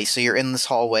 Yeah. So you're in this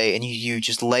hallway and you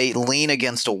just lean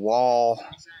against a wall.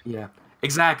 Yeah,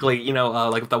 exactly.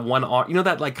 Like the one arm.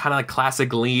 That like kind of like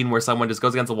classic lean where someone just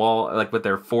goes against the wall like with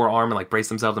their forearm and like brace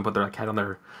themselves and put their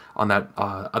hand on that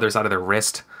other side of their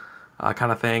wrist,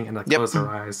 kind of thing, and like close their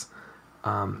eyes.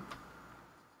 Yeah,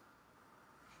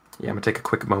 I'm gonna take a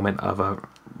quick moment of a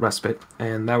respite,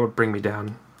 and that would bring me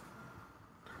down.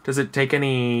 Does it take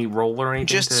any roll or anything?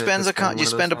 Just spend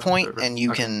a point, and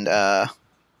you can. I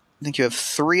think you have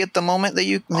 3 at the moment that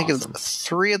you. I think it's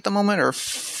 3 at the moment, or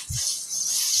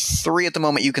 3 at the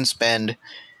moment you can spend.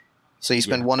 So you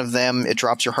spend one of them. It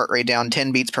drops your heart rate down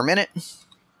 10 beats per minute.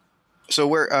 So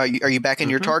where are you back in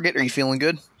your target? Are you feeling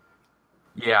good?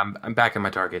 Yeah, I'm back in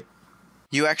my target.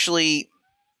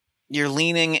 You're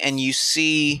leaning and you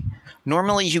see.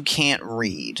 Normally you can't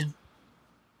read,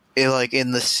 like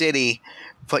in the city,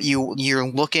 but you're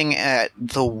looking at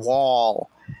the wall,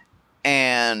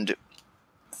 and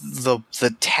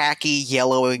the tacky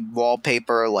yellow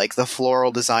wallpaper, like the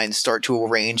floral designs, start to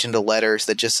arrange into letters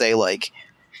that just say like,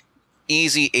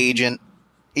 "Easy agent,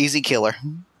 easy killer."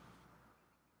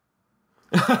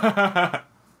 I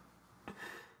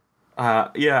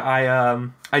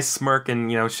smirk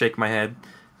and shake my head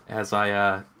as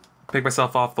I pick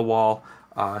myself off the wall,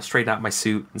 straighten out my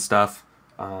suit and stuff,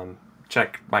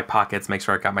 check my pockets, make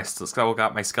sure I got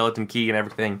my skeleton key and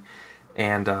everything,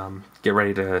 and get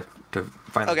ready to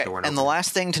find the door. And the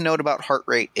last thing to note about heart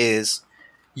rate is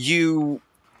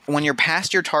when you're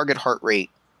past your target heart rate,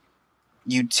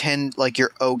 you tend like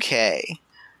you're okay.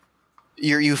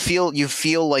 You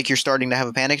feel like you're starting to have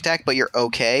a panic attack, but you're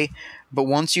okay. But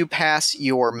once you pass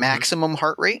your maximum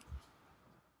heart rate,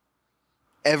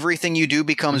 everything you do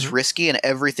becomes risky, and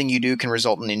everything you do can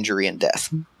result in injury and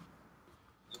death.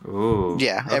 Ooh.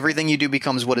 Yeah, okay. Everything you do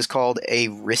becomes what is called a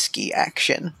risky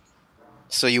action.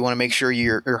 So you want to make sure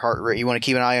your heart rate, you want to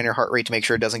keep an eye on your heart rate to make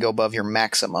sure it doesn't go above your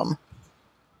maximum.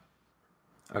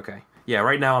 Okay. Yeah,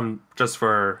 right now I'm, just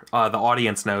for the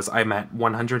audience knows, I'm at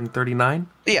 139.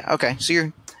 Yeah, okay. So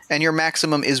your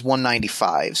maximum is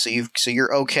 195. So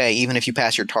you're okay. Even if you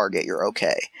pass your target, you're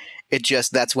okay. It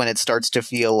just, that's when it starts to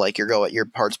feel like your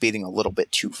heart's beating a little bit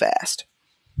too fast.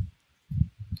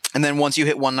 And then once you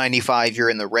hit 195, you're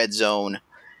in the red zone,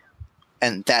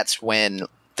 and that's when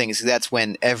you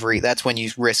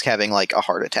risk having like a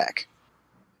heart attack.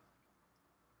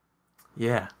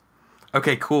 Yeah.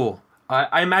 Okay, cool.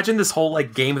 I imagine this whole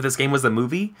like game, if this game was a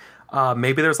movie,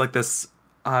 maybe there's like this,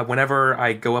 whenever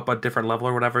I go up a different level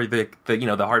or whatever, the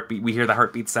heartbeat, we hear the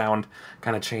heartbeat sound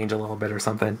kind of change a little bit or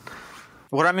something.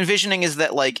 What I'm envisioning is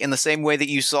that, like, in the same way that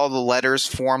you saw the letters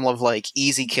form of, like,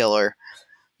 easy killer,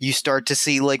 you start to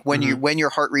see, like, when your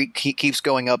heart rate keeps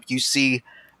going up, you see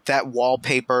that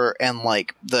wallpaper and,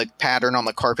 like, the pattern on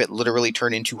the carpet literally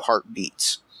turn into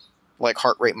heartbeats, like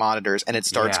heart rate monitors, and it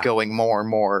starts going more and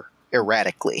more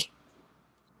erratically.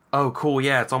 Oh, cool.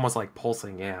 Yeah, it's almost like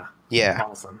pulsing. Yeah. Yeah.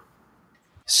 Awesome.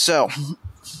 So,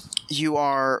 you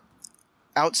are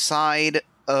outside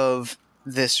of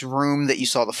this room that you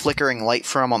saw the flickering light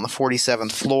from on the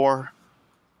 47th floor.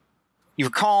 You're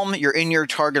calm, you're in your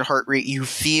target heart rate, you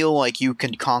feel like you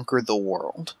can conquer the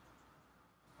world.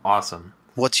 Awesome.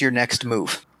 What's your next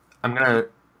move? I'm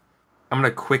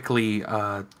gonna quickly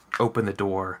open the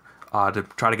door to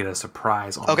try to get a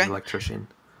surprise on the electrician.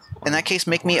 In that case,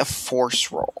 make me a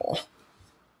force roll.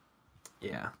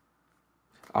 Yeah.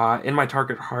 In my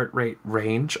target heart rate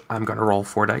range, I'm gonna roll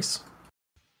 4 dice.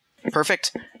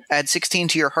 Perfect. Add 16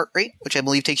 to your heart rate, which I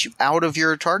believe takes you out of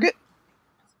your target.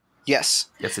 Yes.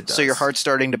 Yes, it does. So your heart's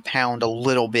starting to pound a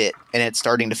little bit, and it's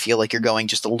starting to feel like you're going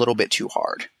just a little bit too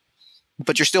hard.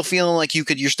 But you're still feeling like you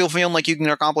can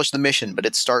accomplish the mission, but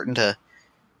you're starting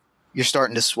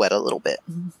to sweat a little bit.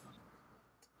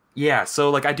 Yeah, so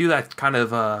like I do that kind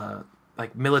of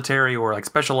like military or like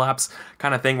special ops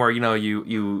kind of thing where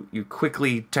you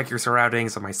quickly check your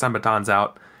surroundings, and my sun baton's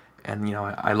out, and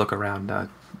I look around.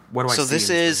 What do I see? So this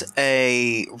is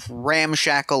a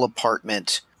ramshackle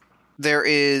apartment. There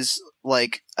is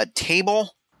like a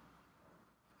table,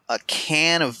 a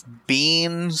can of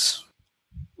beans,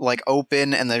 like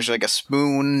open, and there's like a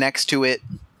spoon next to it.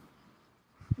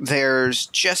 There's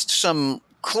just some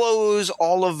clothes,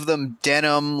 all of them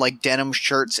denim, like denim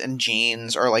shirts and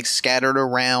jeans are like scattered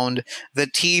around. The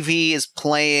TV is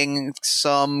playing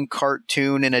some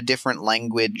cartoon in a different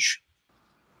language.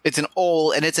 It's an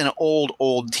old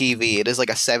TV. It is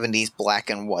like a 70s black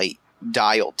and white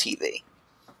dial TV.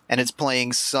 And it's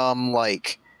playing some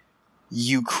like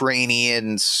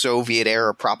Ukrainian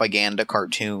Soviet-era propaganda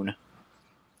cartoon.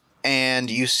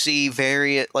 And you see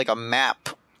a map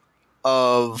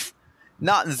of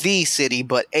not the city,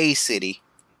 but a city.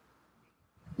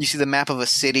 You see the map of a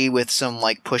city with some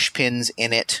like push pins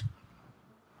in it.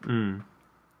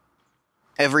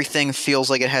 Everything feels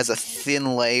like it has a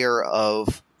thin layer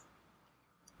of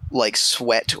like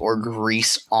sweat or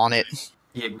grease on it.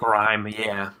 Yeah, grime.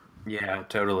 Yeah,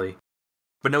 totally.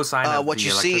 But no sign of what the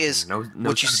you see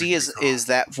electricity. is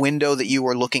that window that you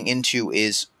are looking into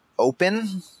is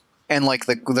open, and like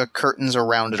the curtains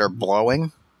around it are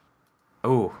blowing.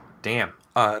 Oh, damn.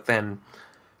 Then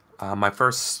my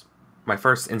first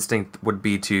instinct would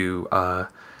be to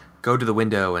go to the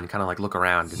window and kind of like look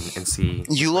around and see.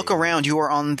 You look around. You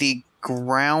are on the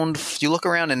ground. You look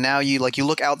around, and now you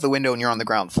look out the window, and you're on the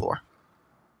ground floor.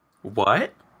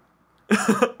 What?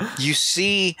 You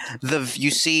see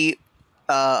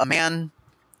a man,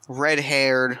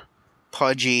 red-haired,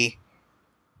 pudgy,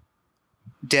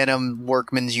 denim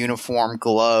workman's uniform,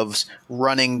 gloves,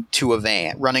 running to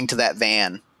that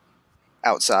van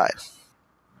outside.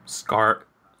 Scar.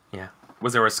 Yeah.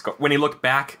 Was there a scar when he looked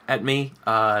back at me?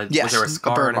 Yes, was there a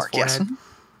scar burn on his mark, yes. forehead?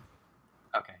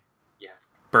 Okay. Yeah.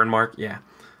 Burn mark. Yeah.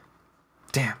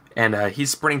 Damn. And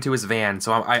he's sprinting to his van,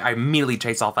 so I immediately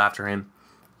chase off after him.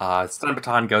 Stun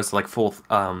baton goes to like full.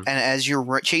 And as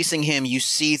you're chasing him, you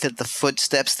see that the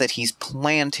footsteps that he's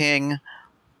planting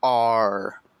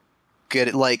are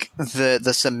good. Like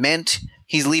the cement,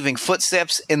 he's leaving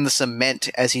footsteps in the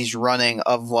cement as he's running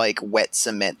of like wet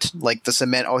cement. Like the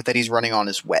cement that he's running on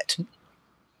is wet,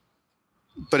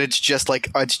 but it's just on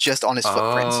his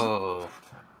footprints. Oh,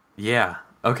 yeah.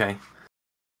 Okay.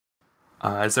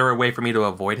 Is there a way for me to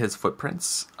avoid his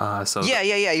footprints? Yeah.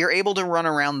 You're able to run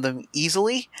around them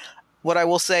easily. What I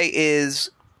will say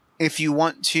is, if you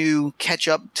want to catch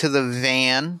up to the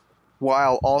van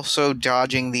while also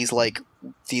dodging these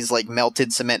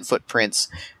melted cement footprints,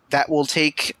 that will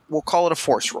take. We'll call it a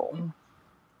force roll.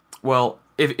 Well,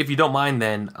 if you don't mind,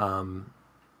 then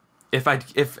if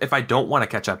I don't want to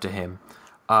catch up to him,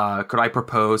 could I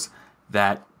propose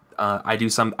that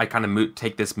I kind of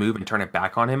take this move and turn it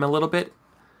back on him a little bit?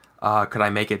 Could I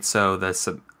make it so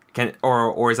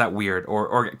or is that weird?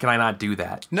 Or can I not do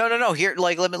that? No. Here,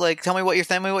 tell me what you're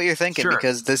thinking, sure.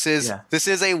 Because this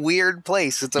is a weird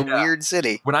place. It's a weird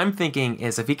city. What I'm thinking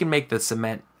is, if he can make the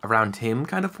cement around him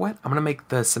kind of wet, I'm gonna make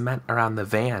the cement around the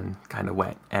van kind of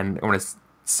wet, and I'm gonna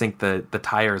sink the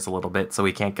tires a little bit so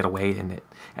he can't get away in it,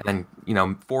 and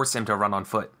then force him to run on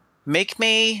foot. Make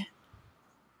me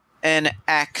an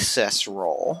access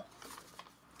roll.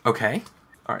 Okay.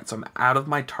 All right. So I'm out of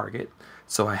my target,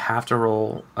 so I have to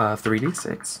roll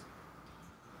 3d6.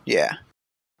 Yeah.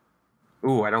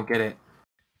 Ooh, I don't get it.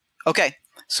 Okay.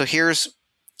 So here's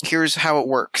how it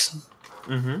works.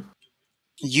 Mm-hmm.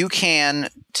 You can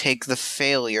take the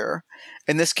failure.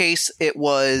 In this case,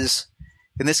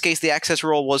 the access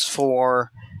roll was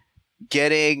for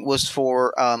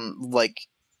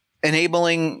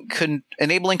enabling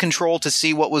control to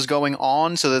see what was going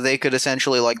on, so that they could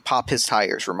essentially like pop his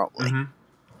tires remotely. Mm-hmm.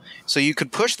 So you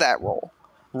could push that roll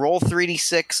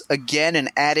 3d6 again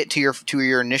and add it to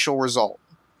your initial result,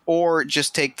 or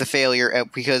just take the failure,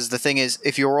 because the thing is,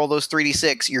 if you roll those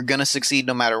 3d6, you're gonna succeed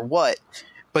no matter what,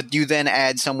 but you then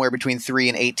add somewhere between 3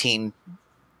 and 18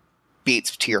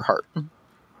 beats to your heart.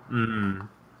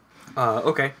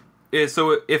 Okay.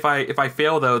 So if I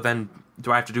fail though, then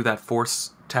do I have to do that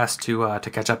force test to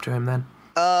catch up to him then?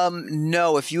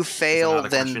 No. If you fail,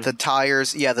 then the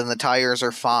tires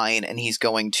are fine, and he's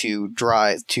going to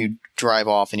drive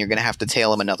off, and you're going to have to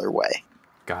tail him another way.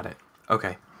 Got it.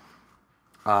 Okay.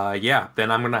 Yeah.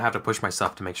 Then I'm gonna have to push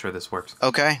myself to make sure this works.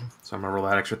 Okay. So I'm gonna roll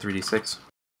that extra 3d6.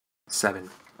 7.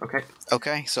 Okay.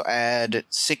 Okay. So add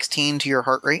 16 to your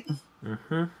heart rate.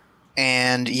 Mm-hmm.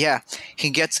 And yeah, he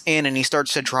gets in and he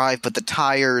starts to drive, but the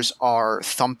tires are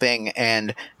thumping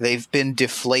and they've been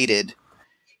deflated.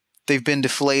 They've been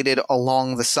deflated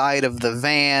along the side of the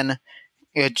van.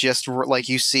 It just, like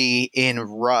you see in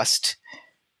Rust,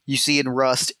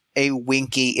 a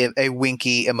winky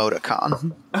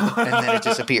emoticon, and then it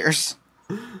disappears.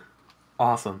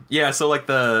 Awesome. Yeah. So like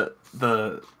the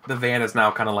van is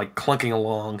now kind of like clunking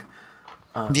along.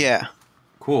 Yeah.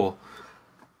 Cool.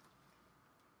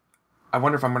 I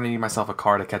wonder if I'm going to need myself a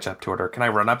car to catch up to it, or can I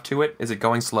run up to it? Is it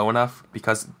going slow enough?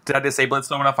 Because did I disable it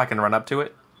slow enough I can run up to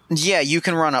it? Yeah, you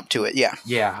can run up to it. Yeah.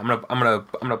 Yeah, I'm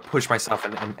gonna push myself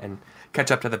and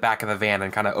catch up to the back of the van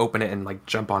and kind of open it and like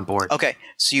jump on board. Okay,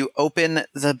 so you open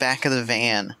the back of the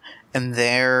van, and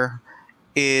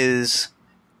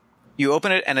you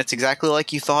open it, and it's exactly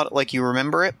like you thought, like you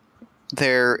remember it.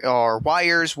 There are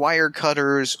wires, wire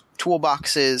cutters,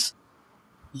 toolboxes.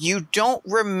 You don't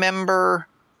remember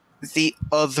the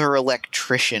other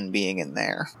electrician being in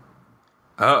there.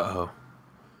 Uh-oh.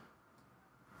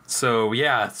 So,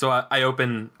 yeah. So I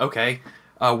open... Okay.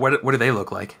 What do they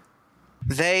look like?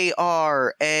 They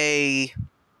are a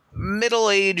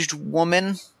middle-aged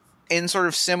woman in sort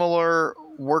of similar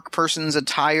work person's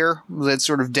attire. That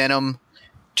sort of denim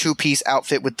two-piece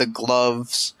outfit with the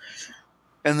gloves.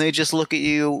 And they just look at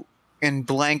you in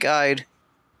blank-eyed.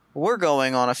 We're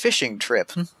going on a fishing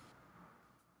trip.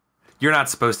 You're not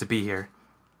supposed to be here.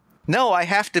 No, I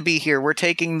have to be here. We're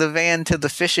taking the van to the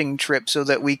fishing trip so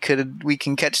that we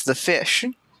can catch the fish.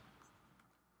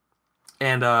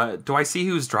 And do I see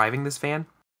who's driving this van?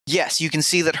 Yes, you can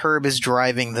see that Herb is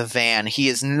driving the van. He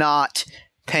is not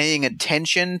paying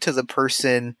attention to the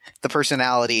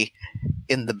personality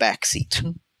in the back seat.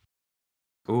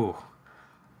 Ooh.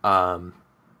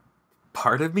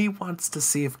 Part of me wants to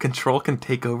see if Control can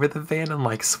take over the van and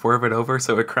like swerve it over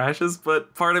so it crashes,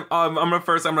 but part of I'm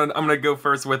gonna go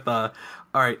first with all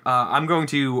right, I'm going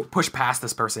to push past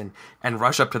this person and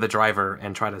rush up to the driver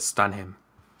and try to stun him.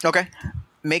 Okay.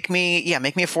 Make me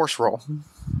a force roll.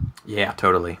 Yeah,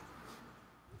 totally.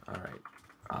 All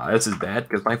right. This is bad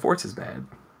because my force is bad.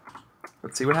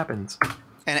 Let's see what happens.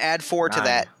 And add 4 to 9.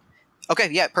 that. Okay,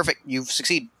 yeah, perfect. You've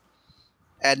succeeded.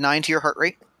 Add 9 to your heart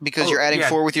rate because you're adding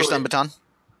 4 with your stun baton.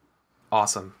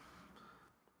 Awesome.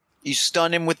 You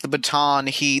stun him with the baton.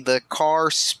 The car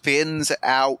spins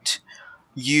out.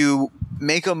 You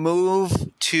make a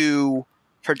move to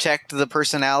protect the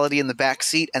personality in the back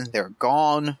seat, and they're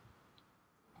gone.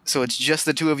 So it's just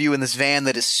the two of you in this van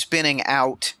that is spinning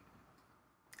out.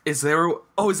 Is there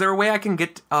a way I can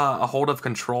get a hold of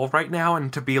Control right now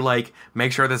and to be like,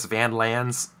 make sure this van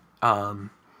lands,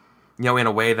 in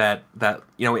a way that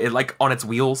it like on its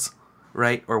wheels,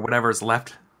 right, or whatever's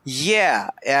left?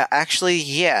 Yeah, actually,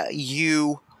 yeah.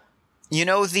 You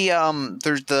know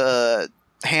there's the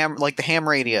ham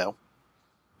radio.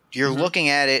 You're looking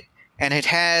at it, and it's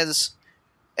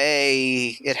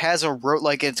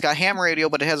got ham radio,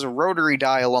 but it has a rotary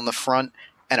dial on the front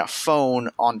and a phone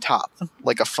on top,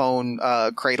 like a phone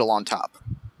cradle on top,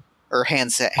 or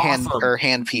hand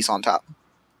piece on top.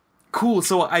 Cool.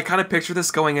 So I kind of picture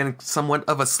this going in somewhat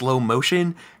of a slow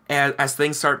motion, and as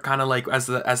things start kind of like as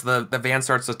the van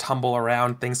starts to tumble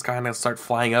around, things kind of start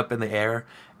flying up in the air,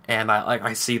 and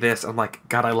I see this. I'm like,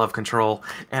 God, I love Control,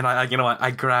 and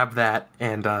I grab that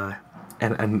and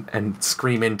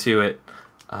scream into it.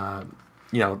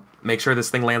 Make sure this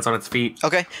thing lands on its feet.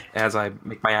 Okay. As I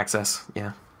make my access.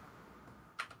 Yeah.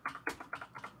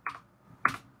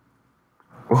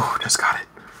 Oh, just got it.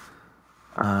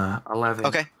 11.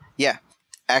 Okay. Yeah.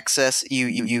 Access.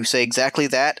 You say exactly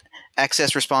that.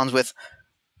 Access responds with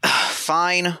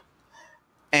fine,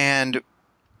 and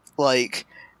like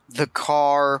the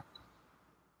car.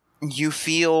 You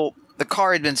feel the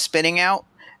car had been spinning out.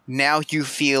 Now you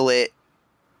feel it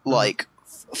like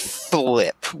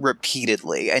flip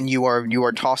repeatedly, and you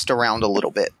are tossed around a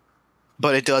little bit,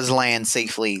 but it does land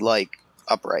safely, like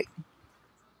upright.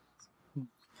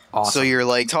 Awesome. So you're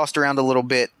like tossed around a little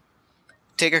bit.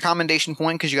 Take a commendation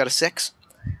point because you got a 6,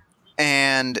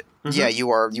 and yeah, you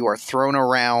are thrown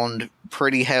around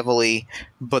pretty heavily,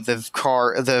 but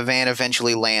the van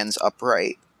eventually lands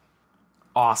upright.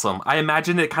 Awesome. I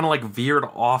imagine it kind of like veered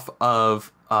off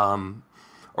of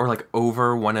or like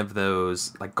over one of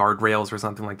those like guardrails or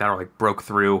something like that, or like broke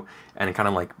through and it kind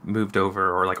of like moved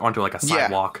over or like onto like a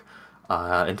sidewalk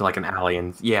into like an alley.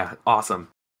 And yeah, awesome.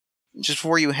 Just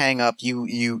before you hang up,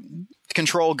 you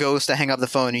Control goes to hang up the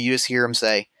phone, and you just hear him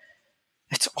say,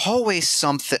 "It's always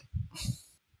something,"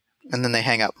 and then they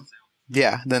hang up.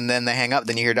 Yeah, then they hang up.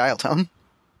 Then you hear dial tone.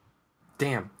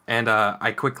 Damn. And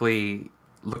I quickly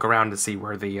look around to see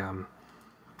where the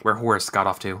where Horace got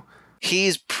off to.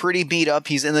 He's pretty beat up.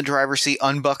 He's in the driver's seat,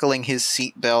 unbuckling his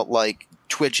seatbelt, like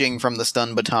twitching from the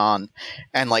stun baton,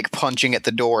 and like punching at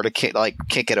the door to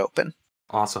kick it open.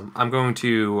 Awesome. I'm gonna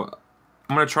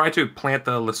try to plant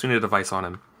the Lacuna device on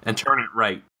him and turn it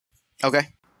right. Okay.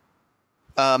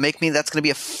 That's gonna be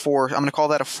a force. I'm gonna call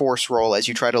that a force roll as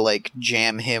you try to like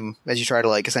jam him, as you try to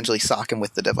like essentially sock him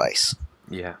with the device.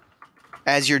 Yeah.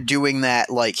 As you're doing that,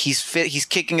 like he's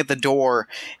kicking at the door.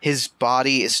 His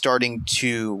body is starting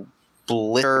to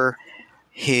blister.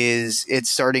 You're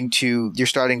starting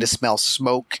to smell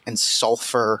smoke and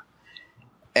sulfur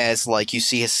as like you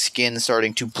see his skin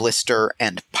starting to blister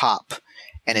and pop,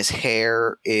 and his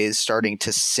hair is starting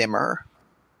to simmer.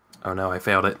 Oh no, I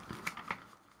failed it.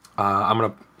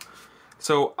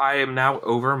 So I am now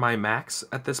over my max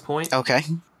at this point. Okay.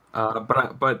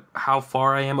 But how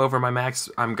far I am over my max,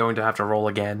 I'm going to have to roll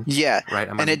again. Yeah, right.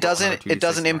 And it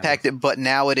doesn't impact it, but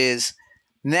now it is.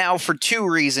 Now for two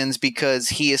reasons, because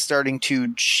he is starting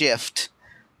to shift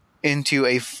into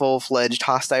a full-fledged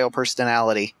hostile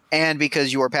personality, and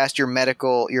because you are past your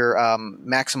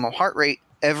maximum heart rate.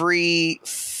 Every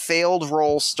failed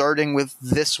roll starting with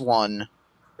this one,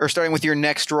 or starting with your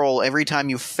next roll, every time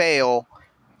you fail,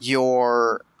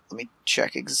 let me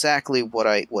check exactly what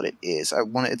it is.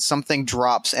 It's something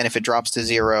drops, and if it drops to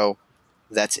 0,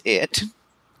 that's it.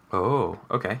 Oh,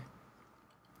 okay.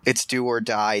 It's do or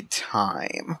die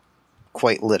time,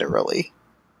 quite literally.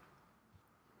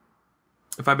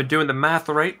 If I've been doing the math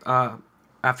right,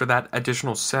 after that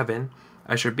additional 7,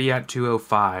 I should be at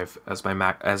 205 as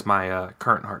my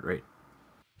current heart rate.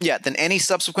 Yeah, then any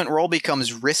subsequent roll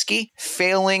becomes risky.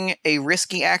 Failing a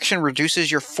risky action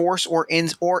reduces your force or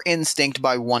instinct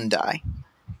by 1 die.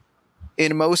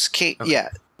 In most cases, okay. Yeah,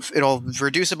 it'll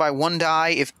reduce it by 1 die.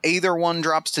 If either one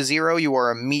drops to 0,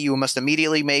 you must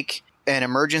immediately make an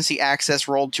emergency access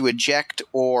roll to eject,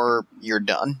 or you're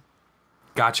done.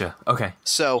 Gotcha. Okay.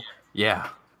 So yeah.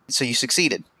 So you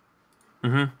succeeded.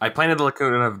 Mm-hmm. I planted the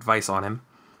Lacuna device on him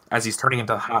as he's turning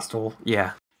into hostile.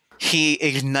 Yeah. He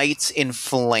ignites in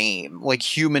flame, like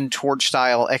Human Torch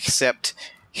style, except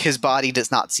his body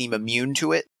does not seem immune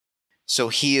to it. So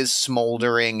he is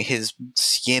smoldering, his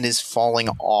skin is falling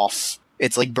off.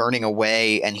 It's like burning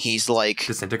away, and he's like...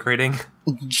 disintegrating?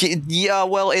 Yeah,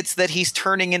 well, it's that he's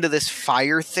turning into this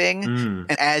fire thing,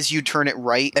 and as you turn it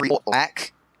right,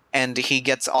 black, and he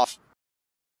gets off.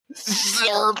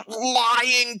 They're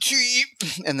lying to you!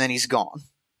 And then he's gone.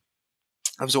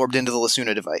 Absorbed into the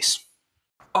Lacuna device.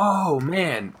 Oh,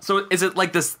 man. So is it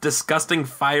like this disgusting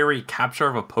fiery capture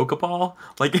of a Pokeball?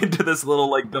 Like into this little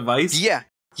like device? Yeah.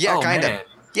 Yeah, kind of.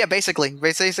 Yeah, basically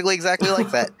exactly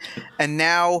like that. And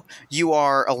now you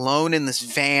are alone in this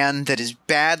van that is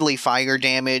badly fire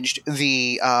damaged.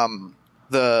 The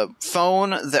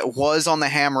phone that was on the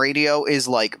ham radio is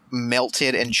like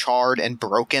melted and charred and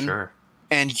broken. Sure.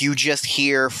 And you just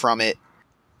hear from it,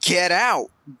 "Get out!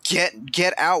 Get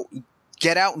out!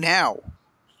 Get out now!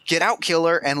 Get out,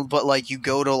 killer!" But like you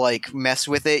go to like mess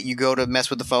with it, you go to mess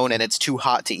with the phone, and it's too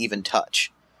hot to even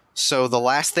touch. So the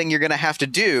last thing you're gonna have to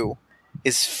do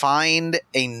is find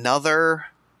another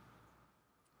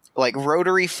like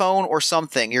rotary phone or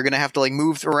something. You're gonna have to like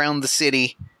move around the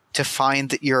city to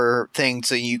find your thing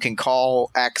so you can call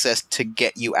access to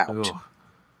get you out. Ooh.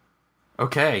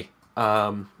 Okay.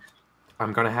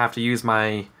 I'm gonna have to use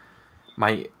my.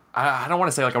 I don't want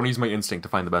to say like I want to use my instinct to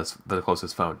find the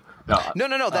closest phone.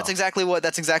 No. That's exactly what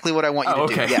I want you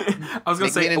to do. Yeah. I was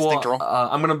gonna say.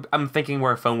 I'm thinking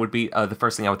where a phone would be. The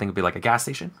first thing I would think would be like a gas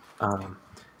station.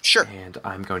 Sure. And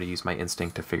I'm going to use my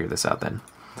instinct to figure this out then.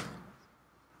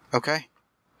 Okay.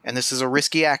 And this is a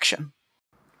risky action.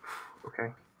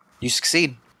 Okay. You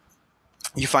succeed.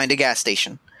 You find a gas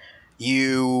station.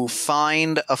 You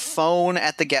find a phone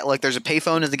at there's a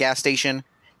payphone at the gas station.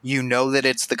 You know that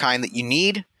it's the kind that you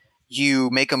need.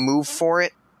 You make a move for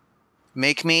it.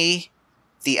 Make me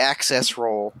the access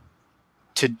roll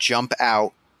to jump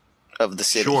out of the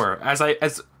city. Sure.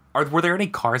 Were there any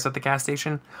cars at the gas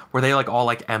station? Were they like all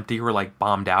like empty or like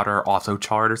bombed out or also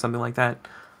charred or something like that?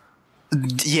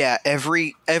 Yeah,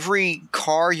 every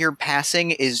car you're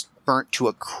passing is burnt to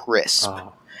a crisp.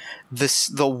 Oh.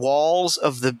 The walls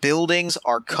of the buildings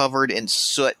are covered in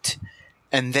soot,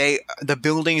 and the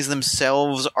buildings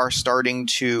themselves are starting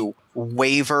to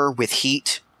waver with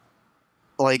heat.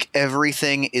 Like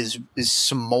everything is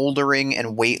smoldering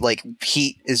and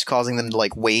heat is causing them to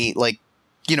like wait, like,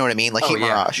 you know what I mean? Like heat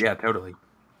mirage. Yeah, totally.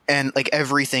 And like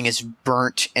everything is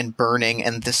burnt and burning,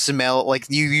 and the smell, like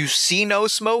you see no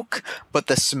smoke, but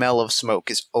the smell of smoke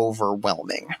is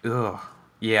overwhelming. Ugh.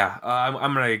 Yeah,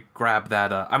 I'm gonna grab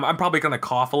that. I'm probably gonna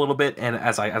cough a little bit, and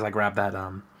as I grab that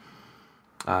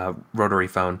rotary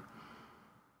phone.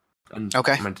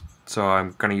 Okay. So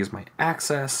I'm gonna use my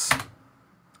access.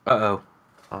 So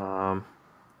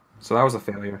that was a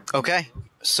failure. Okay.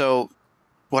 So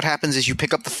what happens is you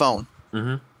pick up the phone.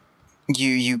 Mm-hmm.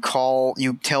 You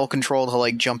tell Control to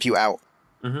like jump you out.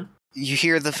 Mm-hmm. You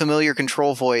hear the familiar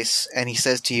Control voice, and he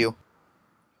says to you,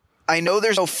 "I know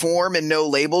there's no form and no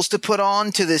labels to put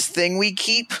on to this thing we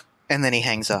keep," and then he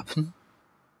hangs up.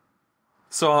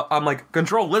 So I'm like,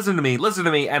 "Control, listen to me,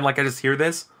 and like I just hear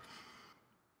this.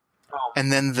 Oh.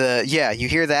 And then you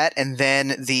hear that, and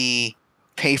then the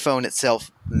payphone itself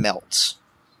melts.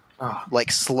 Oh.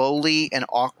 Like slowly and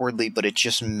awkwardly, but it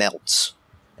just melts.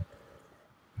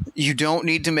 You don't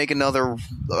need to make another.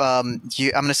 I'm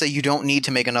going to say you don't need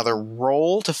to make another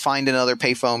roll to find another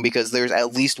payphone because there's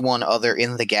at least one other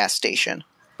in the gas station.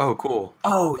 Oh, cool.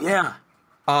 Oh, yeah.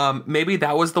 Maybe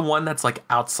that was the one that's like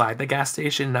outside the gas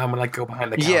station. Now I'm gonna like go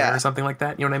behind the counter or something like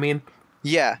that. You know what I mean?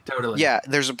 Yeah. Totally. Yeah,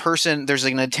 there's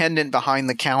an attendant behind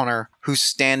the counter who's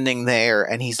standing there,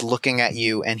 and he's looking at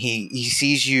you, and he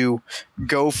sees you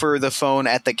go for the phone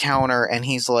at the counter, and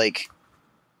he's like,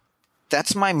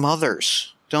 "That's my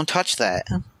mother's. Don't touch that."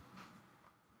 I'd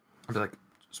be like,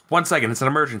 "Just 1 second, it's an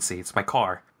emergency. It's my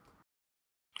car."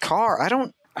 Car? I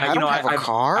don't have a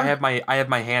car. I have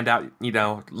my hand out,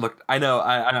 look, I'm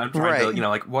trying Right. to,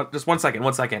 like, what, just 1 second,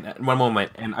 1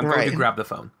 moment, and I'm going to grab the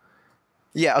phone.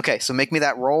 Yeah, okay, so make me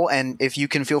that roll, and if you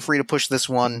can, feel free to push this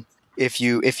one if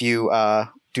you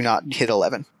do not hit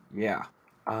 11. Yeah.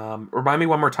 Remind me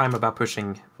one more time about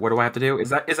pushing. What do I have to do? Is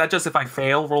that just if I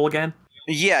fail, roll again?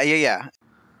 Yeah.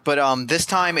 But this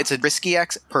time it's a risky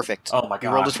X. Perfect. Oh my god.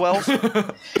 You rolled a 12.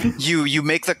 You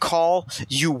make the call,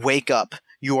 you wake up.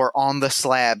 You are on the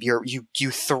slab.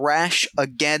 You thrash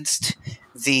against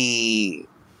the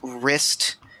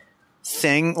wrist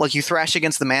thing, like you thrash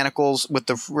against the manacles with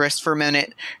the wrist for a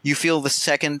minute. You feel the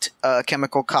second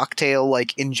chemical cocktail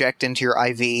like inject into your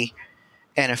IV,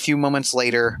 and a few moments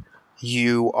later,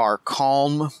 you are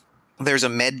calm. There's a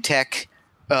med tech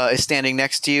is standing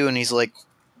next to you, and he's like,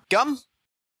 "Gum."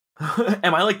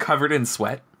 Am I like covered in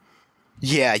sweat?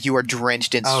 Yeah, you are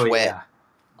drenched in sweat.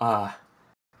 Yeah.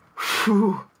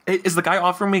 Is the guy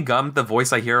offering me gum the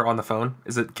voice I hear on the phone?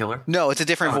 Is it Killer? No, it's a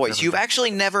different voice. Different. You've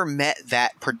actually never met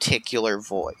that particular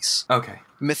voice. Okay.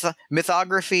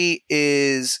 Mythography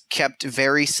is kept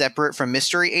very separate from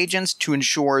mystery agents to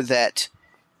ensure that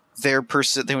they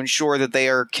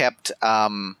are kept.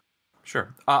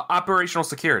 Sure. Operational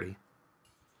security.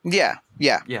 Yeah.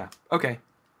 Yeah. Okay.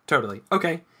 Totally.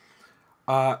 Okay.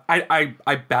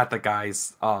 I bat the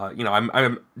guy's. I'm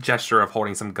a gesture of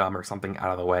holding some gum or something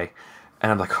out of the way,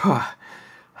 and I'm like,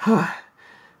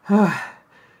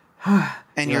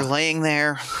 and you're laying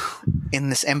there in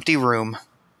this empty room,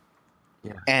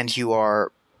 and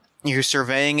you're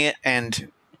surveying it, and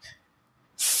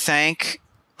thank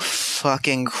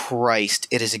fucking Christ,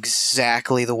 it is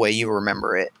exactly the way you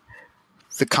remember it.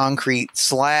 The concrete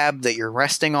slab that you're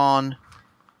resting on,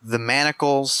 the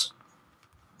manacles,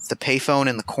 the payphone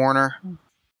in the corner.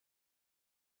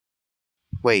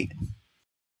 Wait.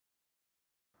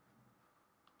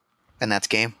 And that's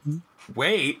game.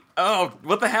 Wait. Oh,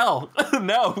 what the hell?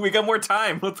 No, we got more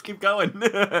time. Let's keep going.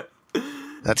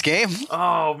 That's game.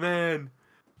 Oh, man.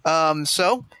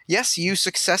 So, yes, you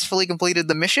successfully completed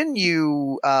the mission.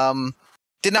 You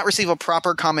did not receive a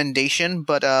proper commendation,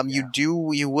 but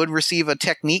you would receive a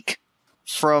technique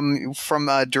from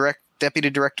Deputy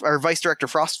Director or Vice Director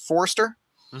Forrester.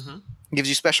 Mm-hmm. Gives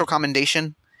you special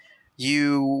commendation.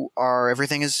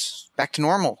 Everything is back to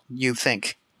normal, you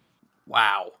think.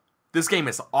 Wow. This game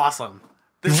is awesome.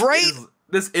 This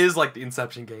is like the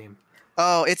Inception game.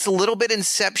 Oh, it's a little bit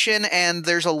Inception, and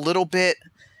there's a little bit...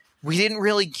 We didn't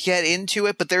really get into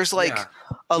it, but there's like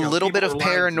a little bit of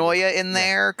paranoia in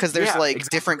there, because there's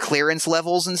different clearance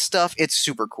levels and stuff. It's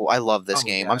super cool. I love this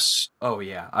game.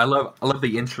 Yeah. I love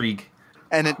the intrigue.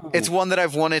 And it's one that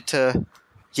I've wanted to...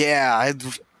 Yeah,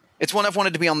 it's one I've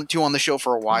wanted to be on the show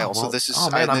for a while, so this is...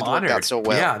 I'm it worked out so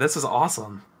well. Yeah, this is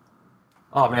awesome.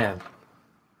 Oh, man.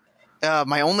 The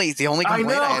only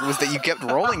complaint I had was that you kept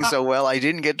rolling so well. I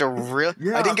didn't get to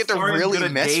really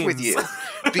mess with you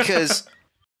because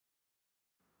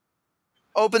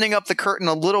opening up the curtain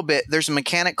a little bit, there's a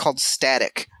mechanic called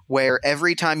static where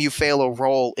every time you fail a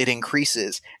roll, it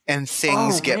increases and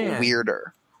things get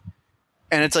weirder.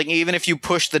 And it's like, even if you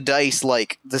push the dice,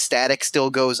 like, the static still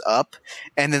goes up,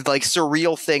 and then, like,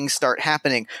 surreal things start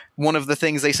happening. One of the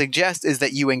things they suggest is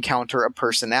that you encounter a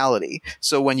personality.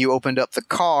 So when you opened up the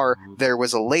car, there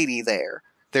was a lady there.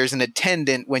 There's an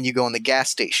attendant when you go in the gas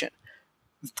station.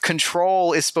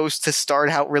 Control is supposed to start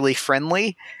out really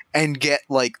friendly and get,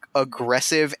 like,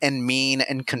 aggressive and mean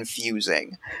and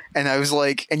confusing. And I was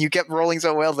like, and you kept rolling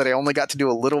so well that I only got to do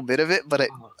a little bit of it, but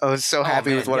I was so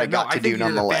happy with what I got to do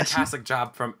nonetheless. You did a fantastic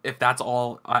job if that's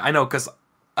all. I know, because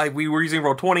we were using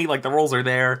Roll20, like, the rolls are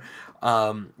there.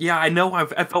 I know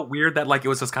I felt weird that, like, it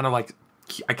was just kind of like,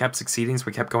 I kept succeeding, so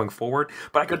we kept going forward.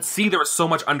 But I could see there was so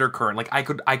much undercurrent. Like, I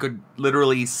could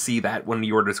literally see that when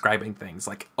you were describing things.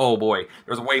 Like, oh boy,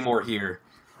 there's way more here.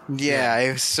 Yeah,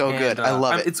 it was so good. I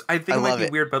love it. I think it might be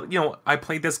weird, but I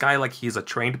played this guy like he's a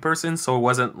trained person, so it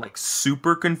wasn't like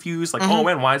super confused. Like, oh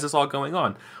man, why is this all going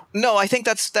on? No, I think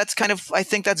that's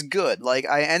good. Like,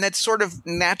 and it's sort of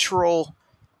natural,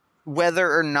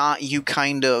 whether or not you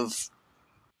kind of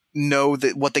know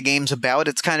that what the game's about.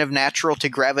 It's kind of natural to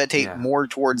gravitate more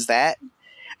towards that.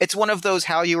 It's one of those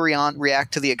how you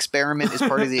react to the experiment is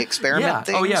part of the experiment Yeah.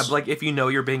 things. Oh yeah, like if you know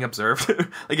you're being observed,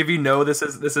 like if you know this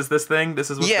is this thing,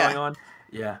 this is what's going on.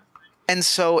 Yeah. And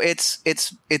so it's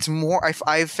more.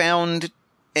 I've found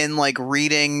in like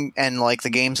reading and like the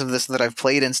games of this that I've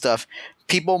played and stuff,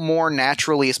 people more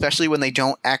naturally, especially when they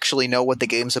don't actually know what the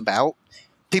game's about,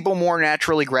 people more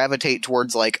naturally gravitate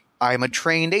towards like, I'm a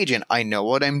trained agent, I know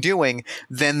what I'm doing,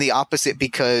 than the opposite,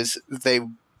 because they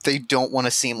don't want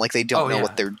to seem like they don't know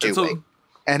what they're doing.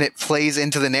 And it plays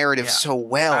into the narrative so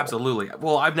well. Absolutely.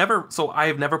 Well, I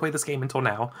have never played this game until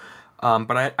now.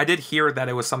 But I did hear that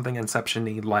it was something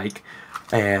Inception-y like,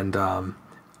 and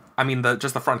I mean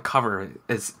just the front cover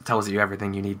tells you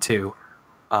everything you need to.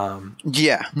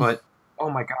 But oh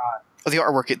my god, the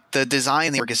artwork, the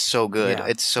design, the work is so good. Yeah.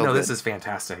 It's so good. This is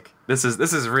fantastic. This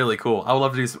is really cool. I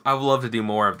would love to do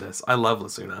more of this. I love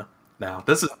Lacuna now.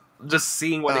 This is just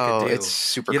seeing what it can do. It's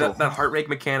super cool. That heart rate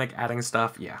mechanic, adding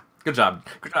stuff. Yeah, good job.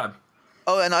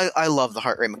 Oh, and I love the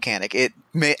heart rate mechanic. It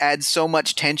may add so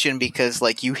much tension because,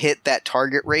 like, you hit that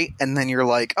target rate, and then you're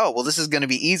like, oh, well, this is going to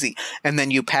be easy. And then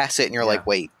you pass it, and you're like,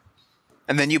 wait.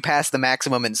 And then you pass the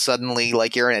maximum, and suddenly,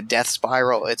 like, you're in a death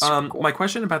spiral. It's cool. My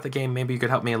question about the game, maybe you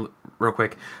could help me real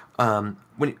quick. Are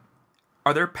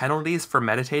there penalties for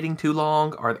meditating too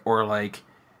long? Or like,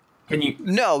 can you...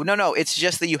 No. It's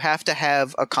just that you have to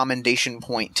have a commendation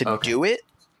point to do it.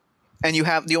 And you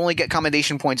only get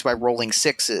commendation points by rolling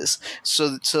sixes.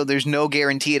 So there's no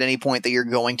guarantee at any point that you're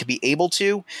going to be able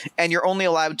to. And you're only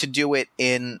allowed to do it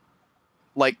in,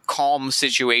 like, calm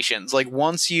situations. Like,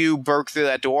 once you broke through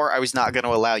that door, I was not going to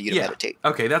allow you to meditate.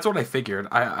 Okay, that's what I figured.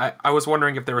 I was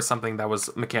wondering if there was something that was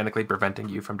mechanically preventing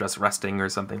you from just resting or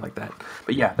something like that.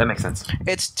 But yeah, that makes sense.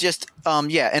 It's just,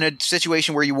 in a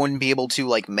situation where you wouldn't be able to,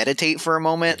 like, meditate for a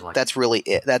moment, that's really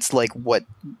it. That's, like, what...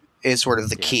 is sort of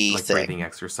the key like thing. Breathing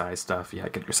exercise stuff. Yeah,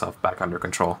 get yourself back under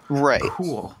control. Right.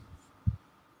 Cool.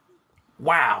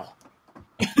 Wow.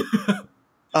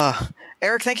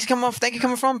 Eric, thank you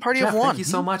coming from Party of One. Thank you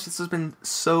so much. This has been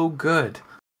so good.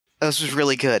 This was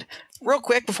really good. Real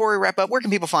quick before we wrap up, where can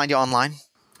people find you online?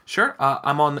 Sure.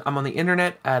 I'm on the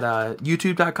internet at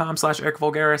youtube.com/Eric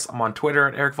Vulgaris. I'm on Twitter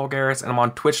at Eric Vulgaris, and I'm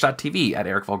on twitch.tv at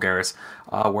Eric Vulgaris,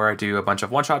 where I do a bunch of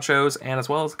one-shot shows and as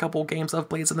well as a couple games of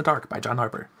Blades in the Dark by John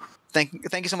Harper. Thank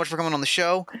you so much for coming on the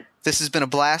show. This has been a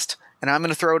blast, and I'm going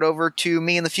to throw it over to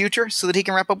me in the future so that he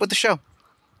can wrap up with the show.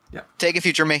 Yeah. Take it,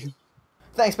 future me.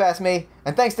 Thanks, Past Me,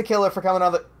 and thanks to Killer for coming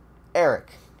on the...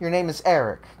 Eric. Your name is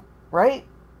Eric, right?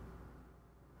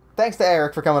 Thanks to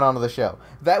Eric for coming onto the show.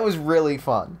 That was really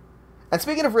fun. And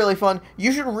speaking of really fun,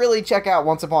 you should really check out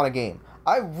Once Upon a Game.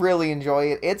 I really enjoy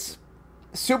it. It's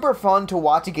super fun to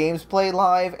watch games play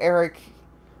live. Eric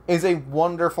is a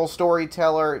wonderful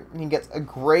storyteller. He gets a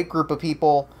great group of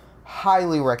people.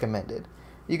 Highly recommended.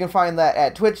 You can find that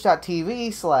at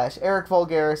twitch.tv/Eric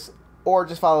Vulgaris, or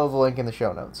just follow the link in the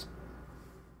show notes.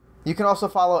 You can also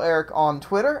follow Eric on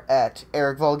Twitter at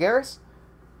Eric Vulgaris,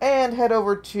 and head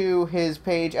over to his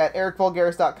page at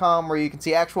ericvulgaris.com, where you can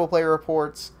see actual player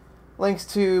reports, links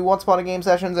to Once Upon a Game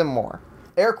sessions, and more.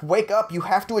 Eric, wake up! You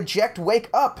have to eject! Wake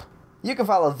up! You can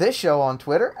follow this show on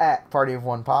Twitter at Party of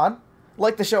One Pod,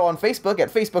 like the show on Facebook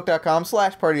at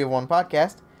facebook.com/Party of One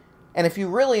Podcast, and if you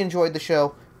really enjoyed the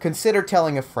show, consider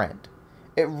telling a friend.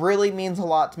 It really means a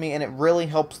lot to me, and it really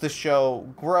helps the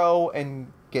show grow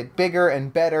and get bigger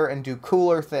and better and do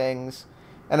cooler things,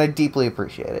 and I deeply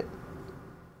appreciate it.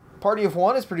 Party of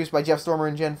One is produced by Jeff Stormer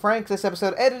and Jen Frank. This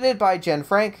episode edited by Jen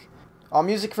Frank. All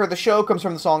music for the show comes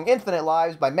from the song Infinite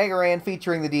Lives by Mega Ran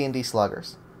featuring the D&D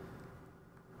Sluggers.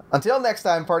 Until next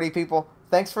time, party people,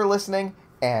 thanks for listening,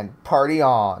 and party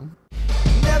on.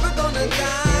 Never gonna die.